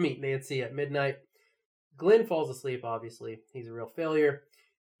supposed to meet Nancy at midnight. Glenn falls asleep, obviously. He's a real failure.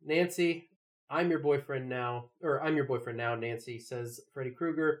 Nancy, I'm your boyfriend now, Nancy, says Freddy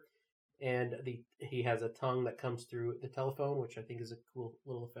Krueger. And he has a tongue that comes through the telephone, which I think is a cool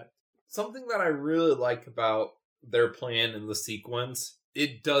little effect. Something that I really like about their plan in the sequence,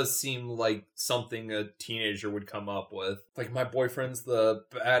 it does seem like something a teenager would come up with. Like, my boyfriend's the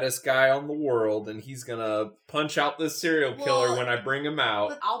baddest guy on the world, and he's gonna punch out this serial killer when I bring him out.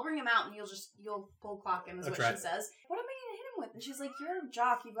 But I'll bring him out, and you'll pull clock him, is That's what right. she says. What am I gonna hit him with? And she's like, you're a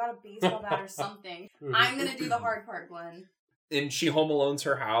jock, you've got a baseball bat or something. Mhm. I'm gonna do the hard part, Glenn. And she home alones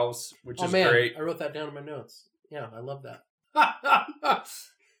her house, which Oh is man, great. I wrote that down in my notes. Yeah, I love that.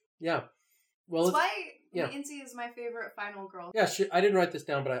 Yeah. Well, That's why yeah. Nancy is my favorite final girl. Yeah, I didn't write this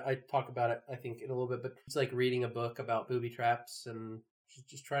down, but I talk about it, I think, in a little bit. But it's like reading a book about booby traps, and she's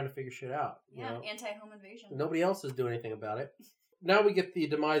just trying to figure shit out. You Yeah, know? anti-home invasion. Nobody else is doing anything about it. Now we get the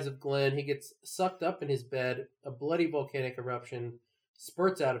demise of Glenn. He gets sucked up in his bed. A bloody volcanic eruption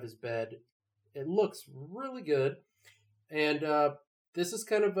spurts out of his bed. It looks really good. And this is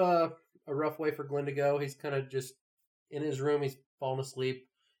kind of a rough way for Glenn to go. He's kind of just in his room. He's fallen asleep.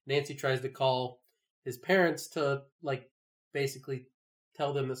 Nancy tries to call his parents to, like, basically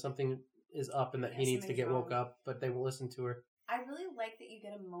tell them that something is up and that he needs to get woke up, but they won't listen to her. I really like that you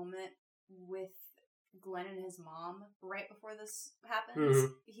get a moment with Glenn and his mom right before this happens.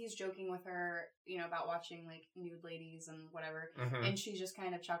 Mhm. He's joking with her, about watching like nude ladies and whatever, Mhm. and she just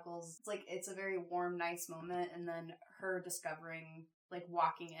kind of chuckles. It's like it's a very warm, nice moment, and then her discovering like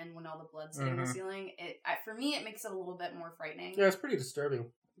walking in when all the blood's hitting the ceiling. For me, it makes it a little bit more frightening. Yeah, it's pretty disturbing.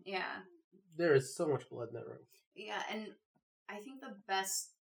 Yeah. There is so much blood in that room. Yeah, and I think the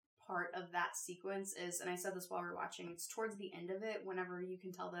best part of that sequence is, and I said this while we were watching, it's towards the end of it, whenever you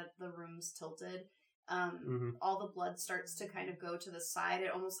can tell that the room's tilted, all the blood starts to kind of go to the side.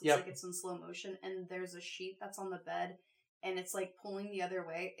 It almost looks like it's in slow motion, and there's a sheet that's on the bed, and it's like pulling the other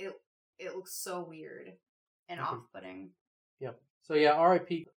way. It looks so weird and off-putting. Yep. So yeah,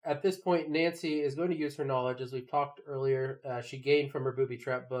 R.I.P. At this point, Nancy is going to use her knowledge, as we've talked earlier. She gained from her booby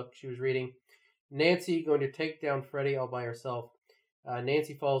trap book she was reading. Nancy going to take down Freddy all by herself.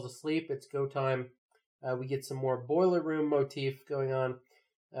 Nancy falls asleep. It's go time. We get some more boiler room motif going on.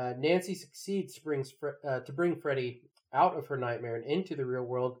 Nancy succeeds to bring Freddy out of her nightmare and into the real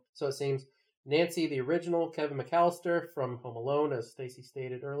world. So it seems. Nancy, the original Kevin McAllister from Home Alone, as Stacey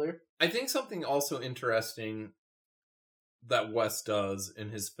stated earlier. I think something also interesting that Wes does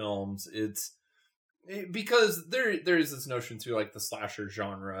in his films, because there is this notion too, like the slasher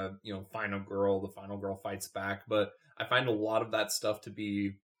genre, the final girl fights back, but I find a lot of that stuff to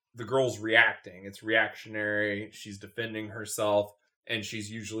be the girl's reacting. It's reactionary, she's defending herself, and she's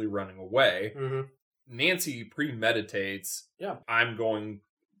usually running away. Nancy premeditates,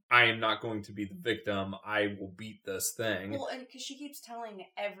 I am not going to be the victim. I will beat this thing. Well, and because she keeps telling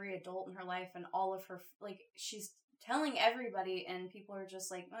every adult in her life and all of her, like, she's telling everybody, and people are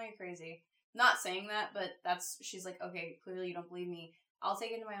just like, "Oh, you're crazy." Not saying that, but she's like, "Okay, clearly you don't believe me. I'll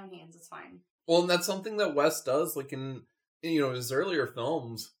take it into my own hands. It's fine." Well, and that's something that Wes does, like in his earlier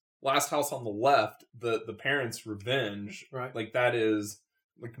films. Last House on the Left, the parents' revenge, right? Like that is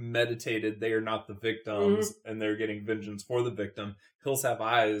like meditated. They are not the victims, and they're getting vengeance for the victim. Hills Have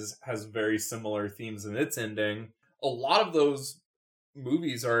Eyes has very similar themes in its ending. A lot of those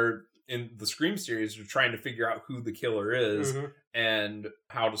movies are in the Scream series are trying to figure out who the killer is and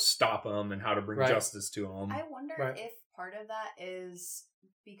how to stop him and how to bring justice to him. I wonder if part of that is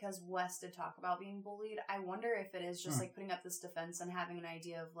because Wes did talk about being bullied. I wonder if it is just like putting up this defense and having an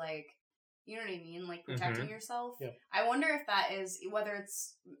idea of like, you know what I mean? Like protecting yourself. Yep. I wonder if that is, whether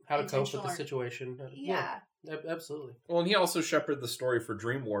it's how to cope with the situation. Yeah, absolutely. Well, and he also shepherded the story for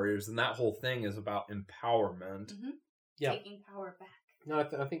Dream Warriors, and that whole thing is about empowerment. Yeah. Taking power back. No,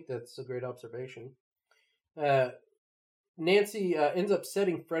 I think that's a great observation. Nancy ends up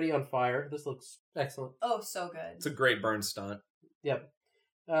setting Freddy on fire. This looks excellent. Oh, so good. It's a great burn stunt. Yep.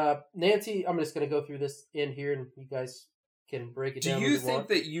 Nancy, I'm just going to go through this in here, and you guys can break it down. Do you think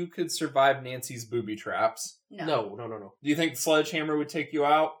that you could survive Nancy's booby traps? No. Do you think the sledgehammer would take you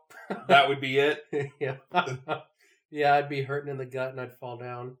out? That would be it? Yeah. Yeah, I'd be hurting in the gut and I'd fall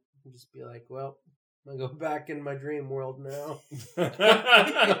down and just be like, well, I'll go back in my dream world now.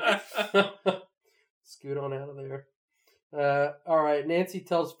 Scoot on out of there. Alright, Nancy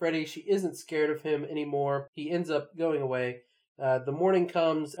tells Freddy she isn't scared of him anymore. He ends up going away. The morning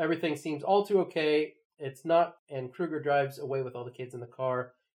comes, everything seems all too okay. It's not, and Krueger drives away with all the kids in the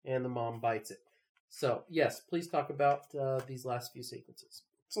car, and the mom bites it. So, yes, please talk about these last few sequences.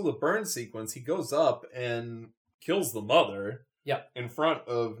 So the burn sequence, he goes up and kills the mother. Yeah. In front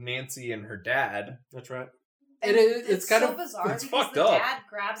of Nancy and her dad. That's right. It's kind of so bizarre it's because fucked the up. dad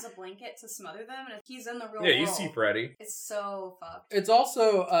grabs a blanket to smother them, and he's in the real world. Yeah, you see Freddy. It's so fucked. It's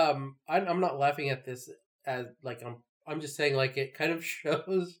also, I'm not laughing at this as, like, I'm just saying, like, it kind of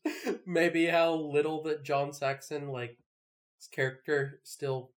shows maybe how little that John Saxon, like, his character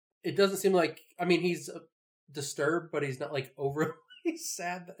still, it doesn't seem like, I mean, he's disturbed, but he's not, like, overly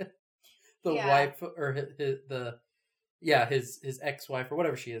sad that the wife, or his ex-wife, or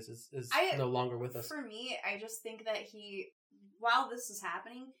whatever she is no longer with us. For me, I just think that while this is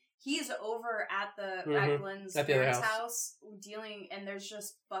happening, he's over at at Glenn's parents' house dealing, and there's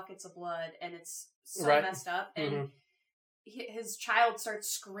just buckets of blood, and it's so messed up, and his child starts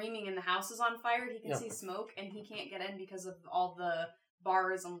screaming and the house is on fire. He can see smoke, and he can't get in because of all the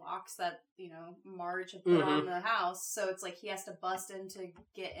bars and locks that, Marge had put on the house. So it's like he has to bust in to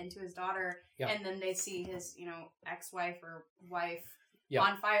get into his daughter, and then they see his, ex-wife or wife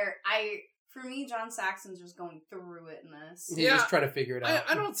on fire. For me, John Saxon's just going through it in this. He's just trying to figure it out.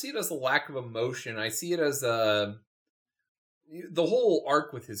 I don't see it as a lack of emotion. I see it as the whole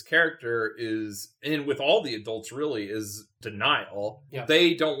arc with his character is, and with all the adults really, is denial. Yeah.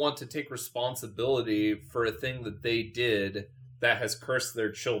 They don't want to take responsibility for a thing that they did that has cursed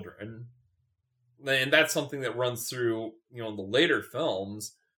their children. And that's something that runs through, in the later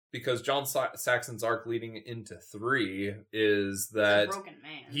films, because John Saxon's arc leading into 3 is that he's a broken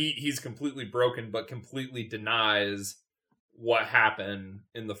man. He's completely broken, but completely denies what happened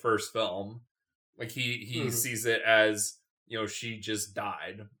in the first film. Like he sees it as she just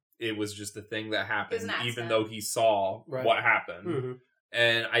died. It was just a thing that It was happened, an even accident. though he saw Right. what happened. Mm-hmm.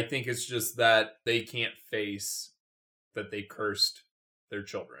 And I think it's just that they can't face that they cursed their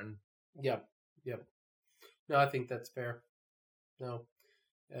children. Yep. No, I think that's fair. No.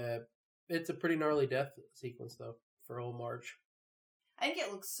 It's a pretty gnarly death sequence, though, for old Marge. I think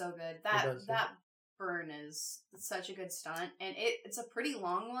it looks so good. does, yeah. That burn is such a good stunt, and it's a pretty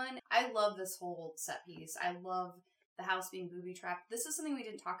long one. I love this whole set piece. I love the house being booby trapped. This is something we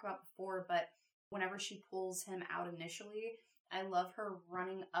didn't talk about before, but whenever she pulls him out initially, I love her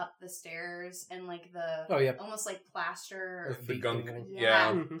running up the stairs and like the almost like plaster, The gunk.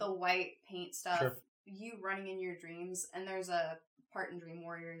 yeah, Mhm. the white paint stuff. Sure. You running in your dreams, and there's a part in Dream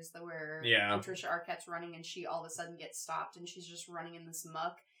Warriors that where Yeah. Patricia Arquette's running and she all of a sudden gets stopped and she's just running in this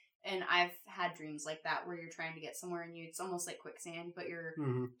muck. And I've had dreams like that where you're trying to get somewhere and it's almost like quicksand, but you're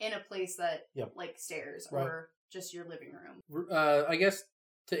Mm-hmm. in a place that Yep. like stairs Right. or just your living room. I guess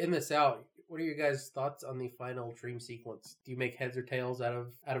to end this out, what are your guys' thoughts on the final dream sequence? Do you make heads or tails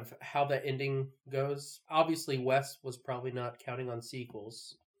out of how that ending goes? Obviously, Wes was probably not counting on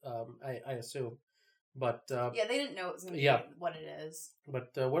sequels. I assume, but Yeah, they didn't know it was going to Yeah. be what it is.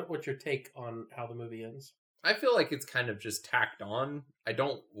 But what's your take on how the movie ends? I feel like it's kind of just tacked on. I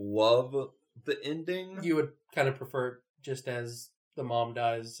don't love the ending. You would kind of prefer it just as the mom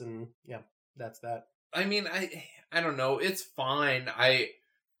dies, and yeah, that's that. I mean, I don't know. It's fine.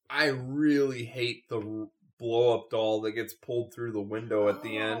 I really hate the blow up doll that gets pulled through the window at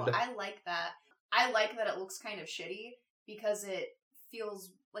the end. I like that. I like that it looks kind of shitty because it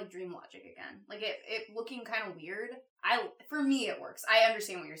feels like dream logic again. Like it looking kind of weird. For me it works. I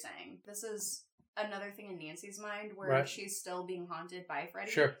understand what you're saying. This is another thing in Nancy's mind where Right. she's still being haunted by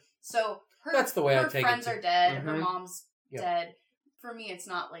Freddy. Sure. So That's the way I her take it, friends too. are dead. Her Mhm. mom's Yep. dead. For me, it's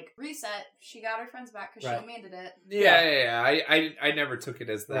not like reset. She got her friends back because Right. she demanded it. Yeah. I never took it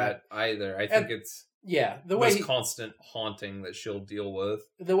as that either. I think it's Yeah, the this way constant haunting that she'll deal with.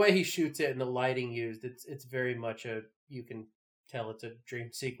 the way he shoots it and the lighting used, it's very much you can tell it's a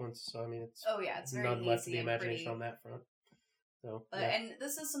dream sequence. So I mean, it's Oh yeah, it's very none left to hazy the and imagination pretty. on that front. So But, yeah. and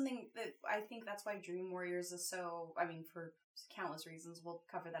this is something that I think that's why Dream Warriors is so, I mean, for countless reasons, we'll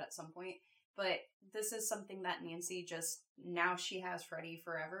cover that at some point, but this is something that Nancy just, now she has Freddy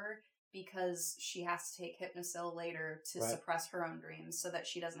forever because she has to take Hypnosil later to Right. suppress her own dreams so that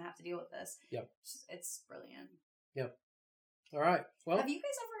she doesn't have to deal with this. Yep. It's brilliant. All right. Well, Have you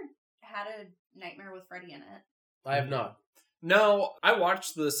guys ever had a nightmare with Freddy in it? I have not. No, I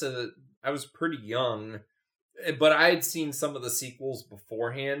watched this I was pretty young, but I had seen some of the sequels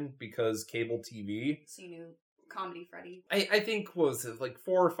beforehand because cable TV. So you knew Comedy Freddy. I think was it like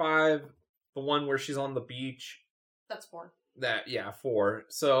 4 or 5, the one where she's on the beach. That's 4. 4.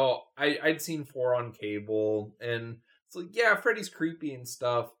 So I'd seen 4 on cable, and it's like, yeah, Freddy's creepy and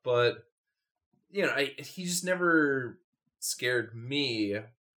stuff, but you know, he just never scared me.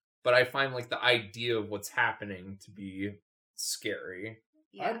 But I find like the idea of what's happening to be scary,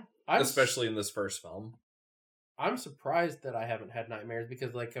 Yeah. I'm especially in this first film. I'm surprised that I haven't had nightmares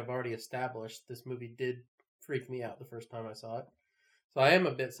because, like I've already established, this movie did freak me out the first time I saw it. So I am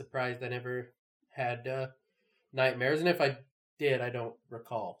a bit surprised I never had nightmares, and if I did, I don't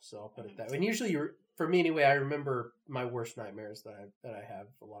recall. So I'll put it that way. And usually, for me anyway, I remember my worst nightmares that I have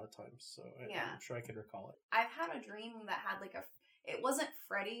a lot of times. So Yeah. I'm sure I could recall it. I've had a dream that had like it wasn't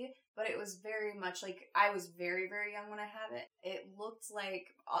Freddy, but it was very much like, I was very, very young when I had it. It looked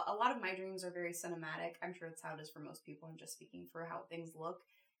like, a lot of my dreams are very cinematic. I'm sure that's how it is for most people. I'm just speaking for how things look.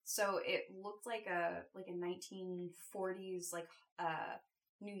 So it looked like a 1940s, like,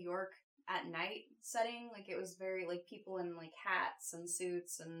 New York at night setting. Like, it was very, like, people in, like, hats and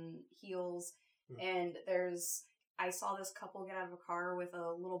suits and heels. And I saw this couple get out of a car with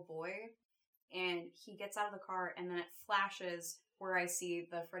a little boy, and he gets out of the car, and then it flashes where I see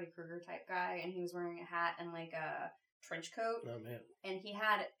the Freddy Krueger type guy, and he was wearing a hat and like a trench coat, Oh man. and he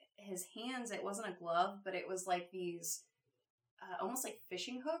had his hands, it wasn't a glove, but it was like these almost like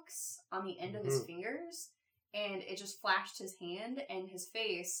fishing hooks on the end of his fingers, and it just flashed his hand and his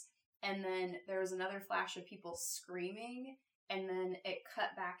face, and then there was another flash of people screaming, and then it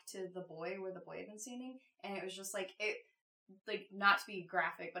cut back to the boy where the boy had been standing, and it was just like, not to be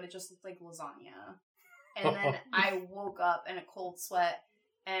graphic, but it just looked like lasagna. And then I woke up in a cold sweat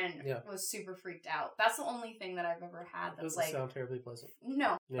and was super freaked out. That's the only thing that I've ever had that's Doesn't like, sound terribly pleasant.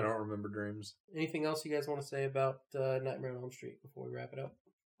 no. I don't remember dreams. Anything else you guys want to say about Nightmare on Elm Street before we wrap it up?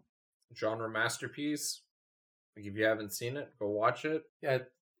 Genre masterpiece. Like, if you haven't seen it, go watch it. Yeah,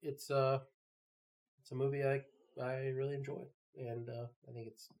 it's a movie I really enjoy, and I think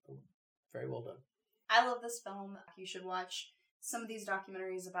it's very well done. I love this film. You should watch some of these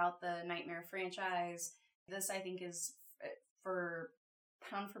documentaries about the Nightmare franchise. This, I think, is, for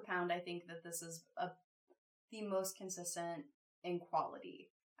pound, I think that this is the most consistent in quality.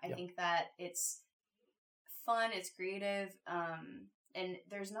 I think that it's fun, it's creative, and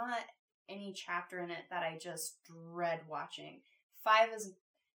there's not any chapter in it that I just dread watching. 5 is,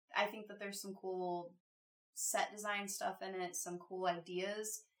 I think that there's some cool set design stuff in it, some cool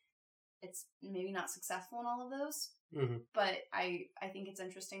ideas. It's maybe not successful in all of those, but I think it's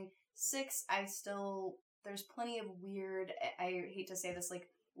interesting. 6, there's plenty of weird, I hate to say this, like,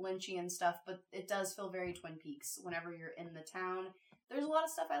 Lynchian stuff, but it does feel very Twin Peaks whenever you're in the town. There's a lot of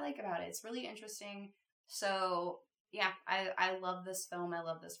stuff I like about it. It's really interesting. So, yeah, I love this film. I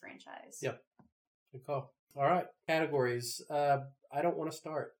love this franchise. Yep. Good call. All right. Categories. I don't want to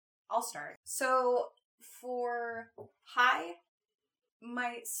start. I'll start. So, for high,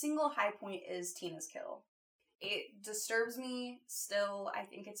 my single high point is Tina's kill. It disturbs me still. I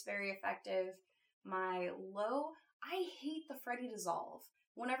think it's very effective. My low, I hate the Freddy dissolve.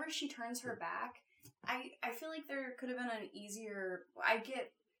 Whenever she turns her back, I feel like there could have been an easier, I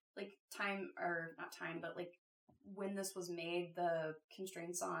get, like, not time, but, like, when this was made, the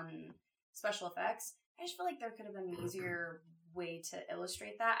constraints on special effects, I just feel like there could have been an easier way to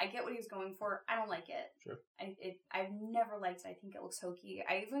illustrate that. I get what he was going for. I don't like it. Sure. I've never liked it. I think it looks hokey.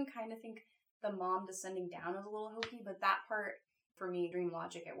 I even kind of think the mom descending down is a little hokey, but that part, for me, dream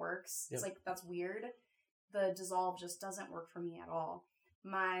logic, it works. Yep. It's like, that's weird. The dissolve just doesn't work for me at all.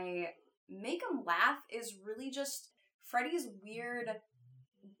 My make 'em laugh is really just Freddy's weird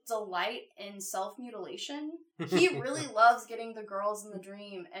delight in self-mutilation. He really loves getting the girls in the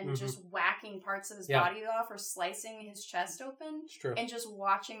dream and just whacking parts of his body off or slicing his chest open and just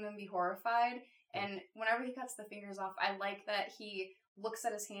watching them be horrified. And whenever he cuts the fingers off, I like that he looks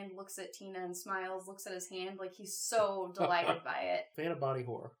at his hand, looks at Tina and smiles, looks at his hand, like he's so delighted by it. Fan of body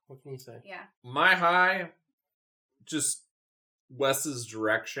horror. What can you say? Yeah. My high, just Wes's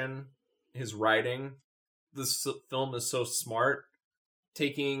direction, his writing. This film is so smart.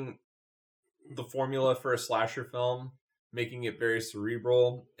 Taking the formula for a slasher film, making it very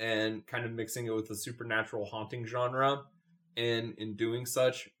cerebral, and kind of mixing it with the supernatural haunting genre. And in doing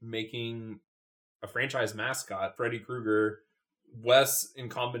such, making a franchise mascot, Freddy Krueger. Wes, in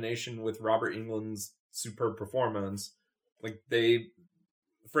combination with Robert Englund's superb performance, like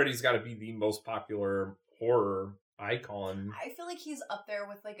Freddy's got to be the most popular horror icon. I feel like he's up there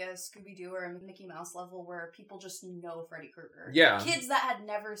with like a Scooby-Doo or a Mickey Mouse level where people just know Freddy Krueger. Yeah. Kids that had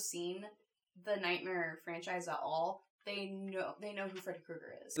never seen the Nightmare franchise at all, they know who Freddy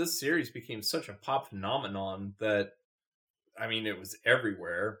Krueger is. This series became such a pop phenomenon that, I mean, it was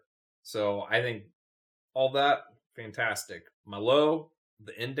everywhere. So I think all that, fantastic. My low,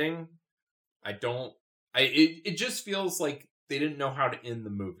 the ending, it just feels like they didn't know how to end the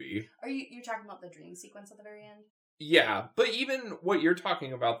movie. Are you're talking about the dream sequence at the very end? Yeah, but even what you're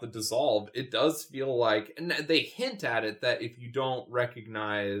talking about, the dissolve, it does feel like, and they hint at it, that if you don't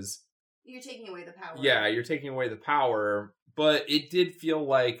recognize... You're taking away the power. Yeah, you're taking away the power, but it did feel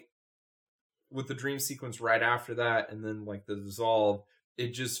like, with the dream sequence right after that, and then like the dissolve,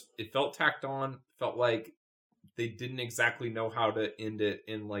 it felt tacked on, felt like they didn't exactly know how to end it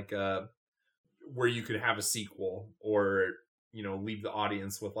in like where you could have a sequel, or leave the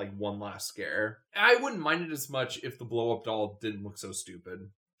audience with like one last scare. I wouldn't mind it as much if the blow up doll didn't look so stupid.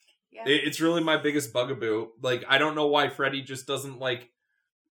 Yeah. It's really my biggest bugaboo. Like, I don't know why Freddy just doesn't like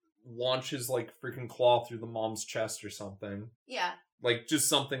launch his like freaking claw through the mom's chest or something. Yeah. Like, just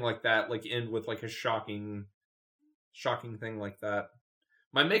something like that, like end with like a shocking thing like that.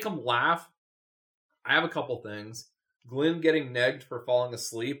 My make 'em laugh, I have a couple things. Glenn getting negged for falling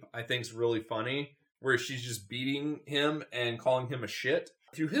asleep, I think is really funny, where she's just beating him and calling him a shit.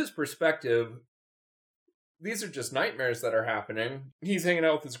 Through his perspective, these are just nightmares that are happening. He's hanging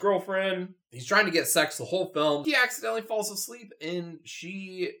out with his girlfriend. He's trying to get sex the whole film. He accidentally falls asleep, and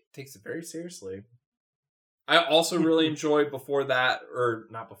she takes it very seriously. I also really enjoy before that, or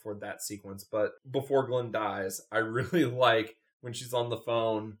not before that sequence, but before Glenn dies, I really like when she's on the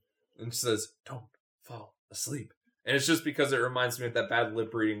phone and she says, "Don't fall asleep." And it's just because it reminds me of that bad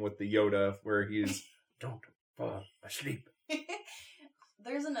lip reading with the Yoda, where he's, "Don't fall asleep."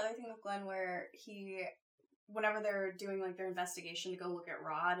 There's another thing with Glenn where whenever they're doing like their investigation to go look at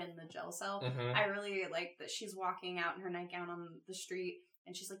Rod in the jail cell, I really like that she's walking out in her nightgown on the street,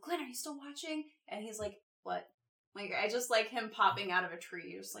 and she's like, "Glenn, are you still watching?" And he's like, "What?" Like, I just like him popping out of a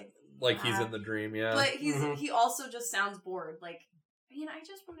tree, just like he's in the dream, yeah. But he also just sounds bored. Like, I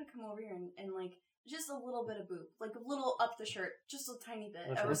just want to come over here and like just a little bit of boob, like a little up the shirt, just a tiny bit,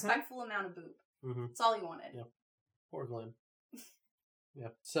 That's a right. respectful amount of boob. Mm-hmm. That's all he wanted. Yep. Poor Glenn. Yeah.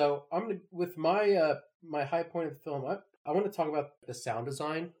 So I'm gonna with my my high point of the film. I want to talk about the sound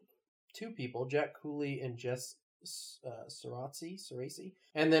design. Two people, Jack Cooley and Jess Saraci,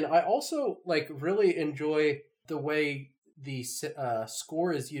 and then I also really enjoy the way the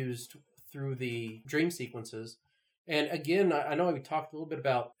score is used through the dream sequences. And again, I know we talked a little bit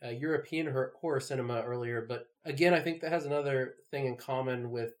about European horror cinema earlier, but again, I think that has another thing in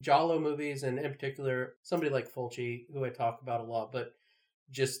common with Giallo movies, and in particular, somebody like Fulci, who I talk about a lot, but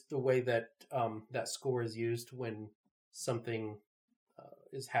just the way that that score is used when something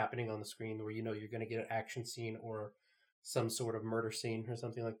is happening on the screen where you're going to get an action scene or some sort of murder scene or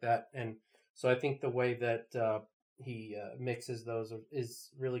something like that. And so I think the way that he mixes those is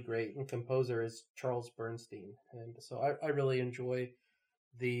really great. And composer is Charles Bernstein. And so I really enjoy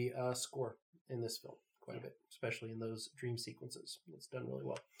the score in this film quite a bit, especially in those dream sequences. It's done really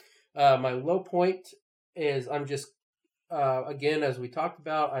well. My low point is I'm just, again, as we talked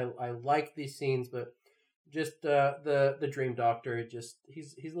about, I like these scenes, but just the Dream Doctor,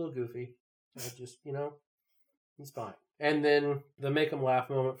 he's a little goofy. He's fine. And then the make him laugh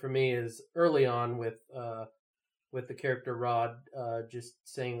moment for me is early on with the character Rod just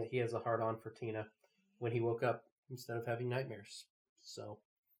saying that he has a hard on for Tina when he woke up instead of having nightmares. So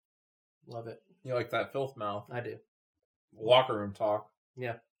love it. You like that filth mouth? I do. Locker room talk.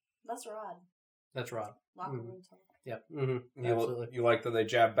 Yeah, That's Rod. that's Rod. Locker room talk. Yeah, absolutely. You like that they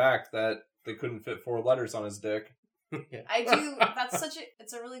jab back that they couldn't fit 4 letters on his dick. Yeah. I do.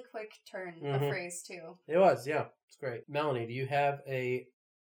 It's a really quick turn of Mhm. phrase too. It was, yeah. It's great. Melanie, do you have a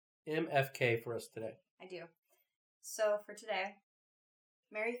MFK for us today? I do. So for today,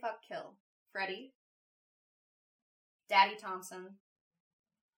 Marry, Fuck, Kill, Freddy, Daddy Thompson,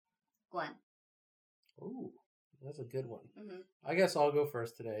 Glenn. Ooh, that's a good one. Mm-hmm. I guess I'll go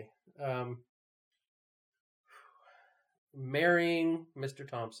first today. Marrying Mr.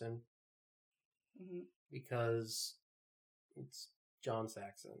 Thompson Mm-hmm. because it's John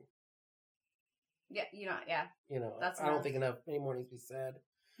Saxon. Yeah, yeah. That's I don't enough. think any more needs to be said.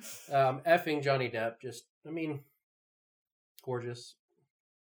 Effing Johnny Depp, gorgeous,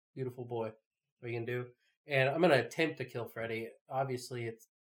 beautiful boy. What are you gonna do? And I'm gonna attempt to kill Freddy. Obviously, it's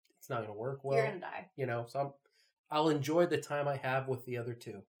not gonna work well. You're gonna die. So I'll enjoy the time I have with the other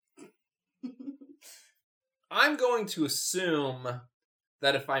two. I'm going to assume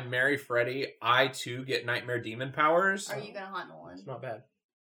that if I marry Freddy, I too get nightmare demon powers. Are you gonna haunt Nolan? It's not bad.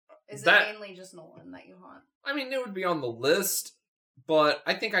 Is That- it mainly just Nolan that you haunt? I mean, it would be on the list, but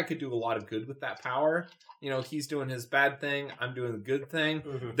I think I could do a lot of good with that power. He's doing his bad thing, I'm doing the good thing.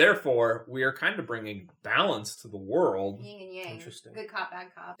 Mhm. Therefore, we are kind of bringing balance to the world. Yin and yang. Interesting. Good cop,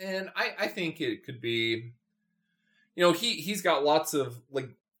 bad cop. And I think it could be, he's got lots of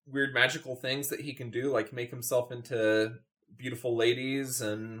weird magical things that he can do, like make himself into beautiful ladies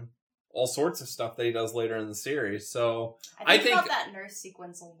and all sorts of stuff that he does later in the series. So I think about that nurse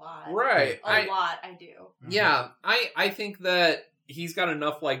sequence a lot. right, A lot, I do. yeah, I think that he's got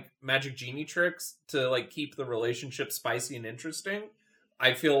enough magic genie tricks to keep the relationship spicy and interesting.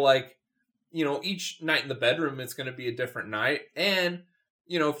 I feel like each night in the bedroom it's going to be a different night, and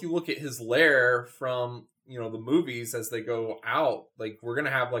if you look at his lair from the movies as they go out, we're going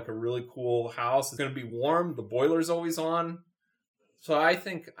to have a really cool house. It's going to be warm. The boiler's always on. So I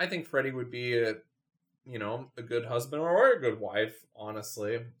think Freddy would be a good husband or a good wife,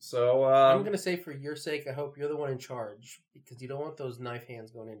 honestly. So I'm gonna say, for your sake, I hope you're the one in charge, because you don't want those knife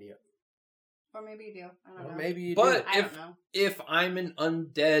hands going into you. Or maybe you do. I don't Or know. maybe you But do. I don't know. if I'm an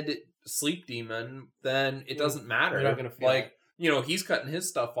undead sleep demon, then it doesn't matter. You're not gonna feel it. He's cutting his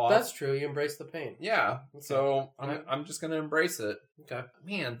stuff off. That's true. You embrace the pain. Yeah. Okay. So Alright. I'm just gonna embrace it. Okay.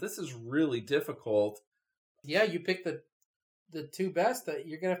 Man, this is really difficult. Yeah, you pick the two best. That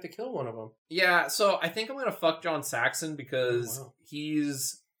you're gonna have to kill one of them. Yeah, so I think I'm gonna fuck John Saxon because Oh, wow.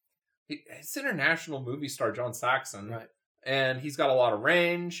 it's international movie star John Saxon, Right. and he's got a lot of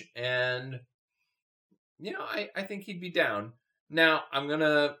range, and I think he'd be down. Now I'm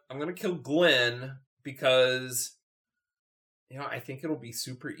gonna kill Glenn because I think it'll be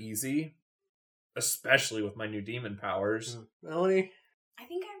super easy, especially with my new demon powers. Melanie. I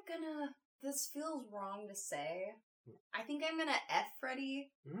think this feels wrong to say. I think I'm gonna F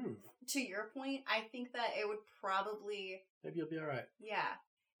Freddy. To your point, I think that it would probably, Maybe you'll be all right.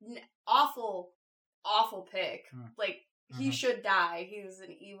 awful pick. He Mm-hmm. should die. He's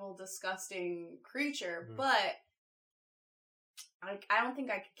an evil, disgusting creature, Mhm. but I don't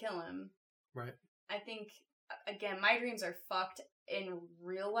think I could kill him. Right. I think, again, my dreams are fucked in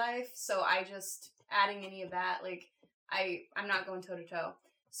real life. So I just, adding any of that, like, I'm not going toe to toe.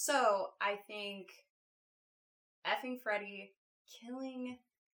 So I think effing Freddy killing,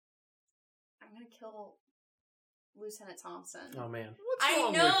 I'm going to kill Lieutenant Thompson. Oh, man. What's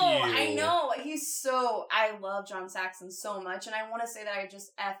wrong with you? I know. I love John Saxon so much, and I want to say that I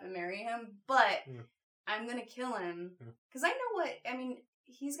just F and marry him, but I'm gonna kill him. Because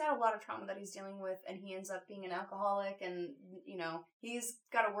he's got a lot of trauma that he's dealing with, and he ends up being an alcoholic, and, he's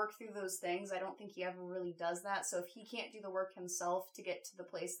got to work through those things. I don't think he ever really does that, so if he can't do the work himself to get to the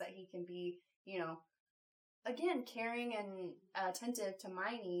place that he can be, again, caring and attentive to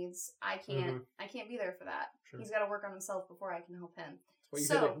my needs, I can't be there for that. Sure. He's got to work on himself before I can help him. Well, you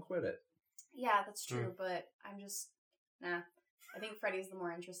hit it and quit it. Yeah, that's true, but I'm just, I think Freddy's the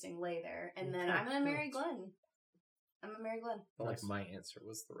more interesting lay there. And then I'm going to marry Glenn. Like my answer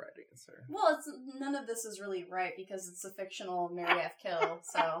was the right answer. Well, none of this is really right because it's a fictional Mary F. Kill,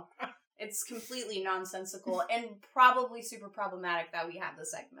 so it's completely nonsensical and probably super problematic that we have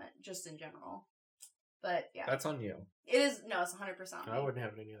this segment, just in general. But, yeah. That's on you. It is, no, it's 100% on I me. wouldn't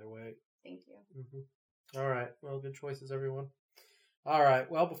have it any other way. Thank you. Mm-hmm. All right. Well, good choices, everyone. All right.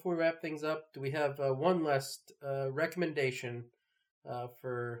 Well, before we wrap things up, do we have one last recommendation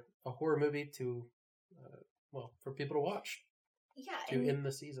for a horror movie to, for people to watch? Yeah. To end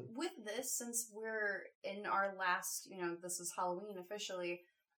the season. With this, since we're in our last, this is Halloween officially,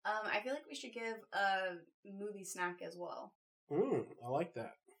 I feel like we should give a movie snack as well. I like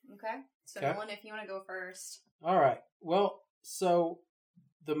that. Okay? So, Okay. Nolan, if you want to go first. All right. Well, so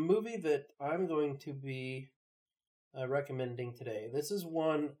the movie that I'm going to be recommending today, this is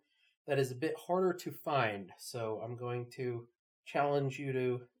one that is a bit harder to find, so I'm going to challenge you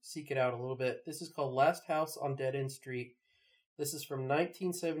to seek it out a little bit. This is called Last House on Dead End Street. This is from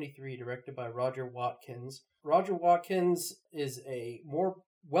 1973, directed by Roger Watkins. Roger Watkins is a more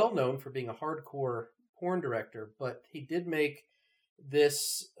well-known for being a hardcore porn director, but he did make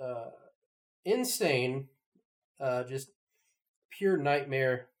this insane, just pure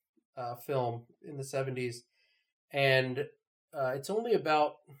nightmare film in the 70s. And it's only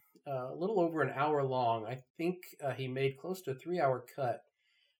about a little over an hour long. I think he made close to a 3-hour cut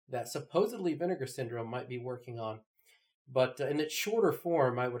that supposedly Vinegar Syndrome might be working on. But in its shorter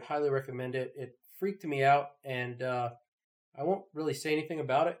form, I would highly recommend it. It freaked me out, and I won't really say anything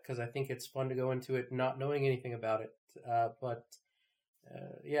about it because I think it's fun to go into it not knowing anything about it. But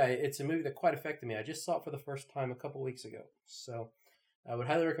it's a movie that quite affected me. I just saw it for the first time a couple weeks ago. So I would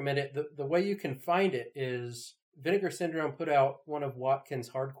highly recommend it. The way you can find it is Vinegar Syndrome put out one of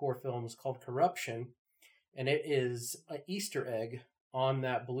Watkins' hardcore films called Corruption, and it is an Easter egg on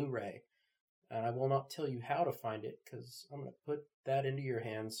that Blu-ray. And I will not tell you how to find it because I'm going to put that into your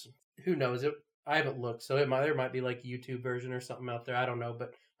hands. Who knows? I haven't looked, so there might be like a YouTube version or something out there. I don't know,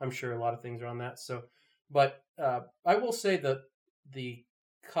 but I'm sure a lot of things are on that. So, but I will say that the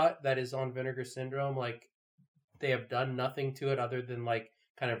cut that is on Vinegar Syndrome, like, they have done nothing to it other than like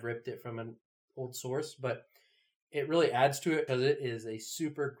kind of ripped it from an old source, but it really adds to it because it is a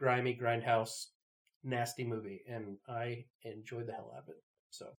super grimy grindhouse nasty movie, and I enjoyed the hell out of it.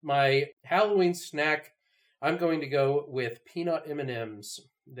 So my Halloween snack, I'm going to go with peanut M&Ms.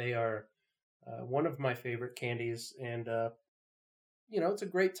 They are one of my favorite candies, and it's a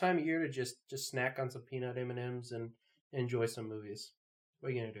great time of year to just snack on some peanut M&Ms and enjoy some movies. What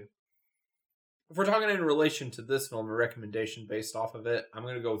are you gonna do? If we're talking in relation to this film, a recommendation based off of it, I'm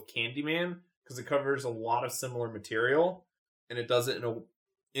going to go with Candyman because it covers a lot of similar material and it does it in an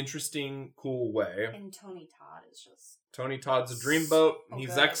interesting, cool way. And Tony Todd is just... Tony Todd's a dreamboat. So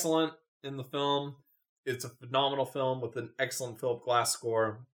He's good. excellent in the film. It's a phenomenal film with an excellent Philip Glass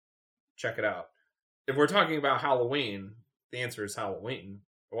score. Check it out. If we're talking about Halloween, the answer is Halloween.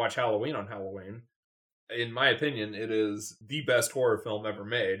 Watch Halloween on Halloween. In my opinion, it is the best horror film ever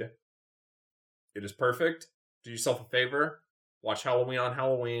made. It is perfect. Do yourself a favor. Watch Halloween on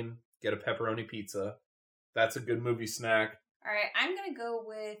Halloween. Get a pepperoni pizza. That's a good movie snack. All right, I'm going to go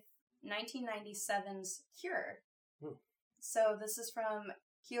with 1997's Cure. Ooh. So this is from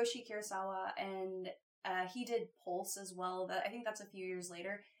Kiyoshi Kurosawa, and he did Pulse as well. I think that's a few years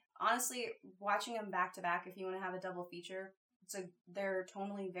later. Honestly, watching them back to back, if you want to have a double feature, they're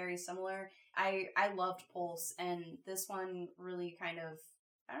tonally very similar. I loved Pulse, and this one really kind of,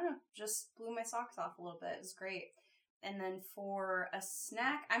 I don't know, just blew my socks off a little bit. It was great. And then for a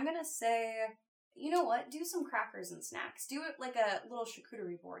snack, I'm going to say, you know what? Do some crackers and snacks. Do it like a little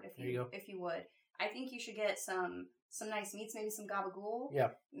charcuterie board if you would. I think you should get some nice meats, maybe some gabagool. Yeah.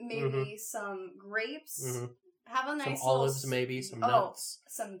 Maybe some grapes. Mm-hmm. Have a nice some olives, maybe some nuts.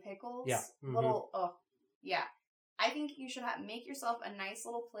 Some pickles. Yeah. Yeah. I think you should make yourself a nice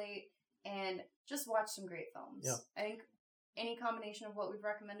little plate and just watch some great films. Yeah. I think any combination of what we've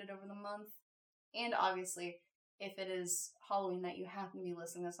recommended over the month, and obviously, if it is Halloween that you happen to be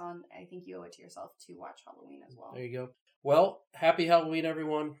listening to this on, I think you owe it to yourself to watch Halloween as well. There you go. Well, happy Halloween,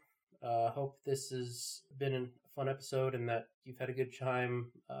 everyone. Hope this has been a fun episode and that you've had a good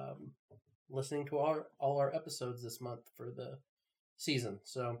time listening to all our episodes this month for the season.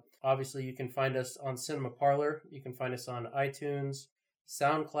 So obviously you can find us on Cinema Parlor. You can find us on iTunes,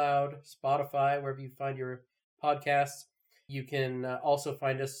 SoundCloud, Spotify, wherever you find your podcasts. You can also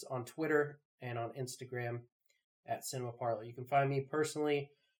find us on Twitter and on Instagram at Cinema Parlor. You can find me personally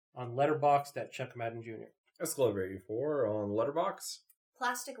on Letterboxd at Chuck Madden Jr. Escalator84 on Letterboxd.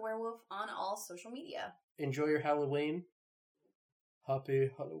 Plastic Werewolf on all social media. Enjoy your Halloween.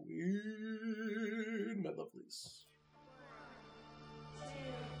 Happy Halloween, my lovelies.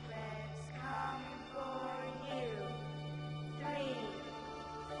 Two legs coming for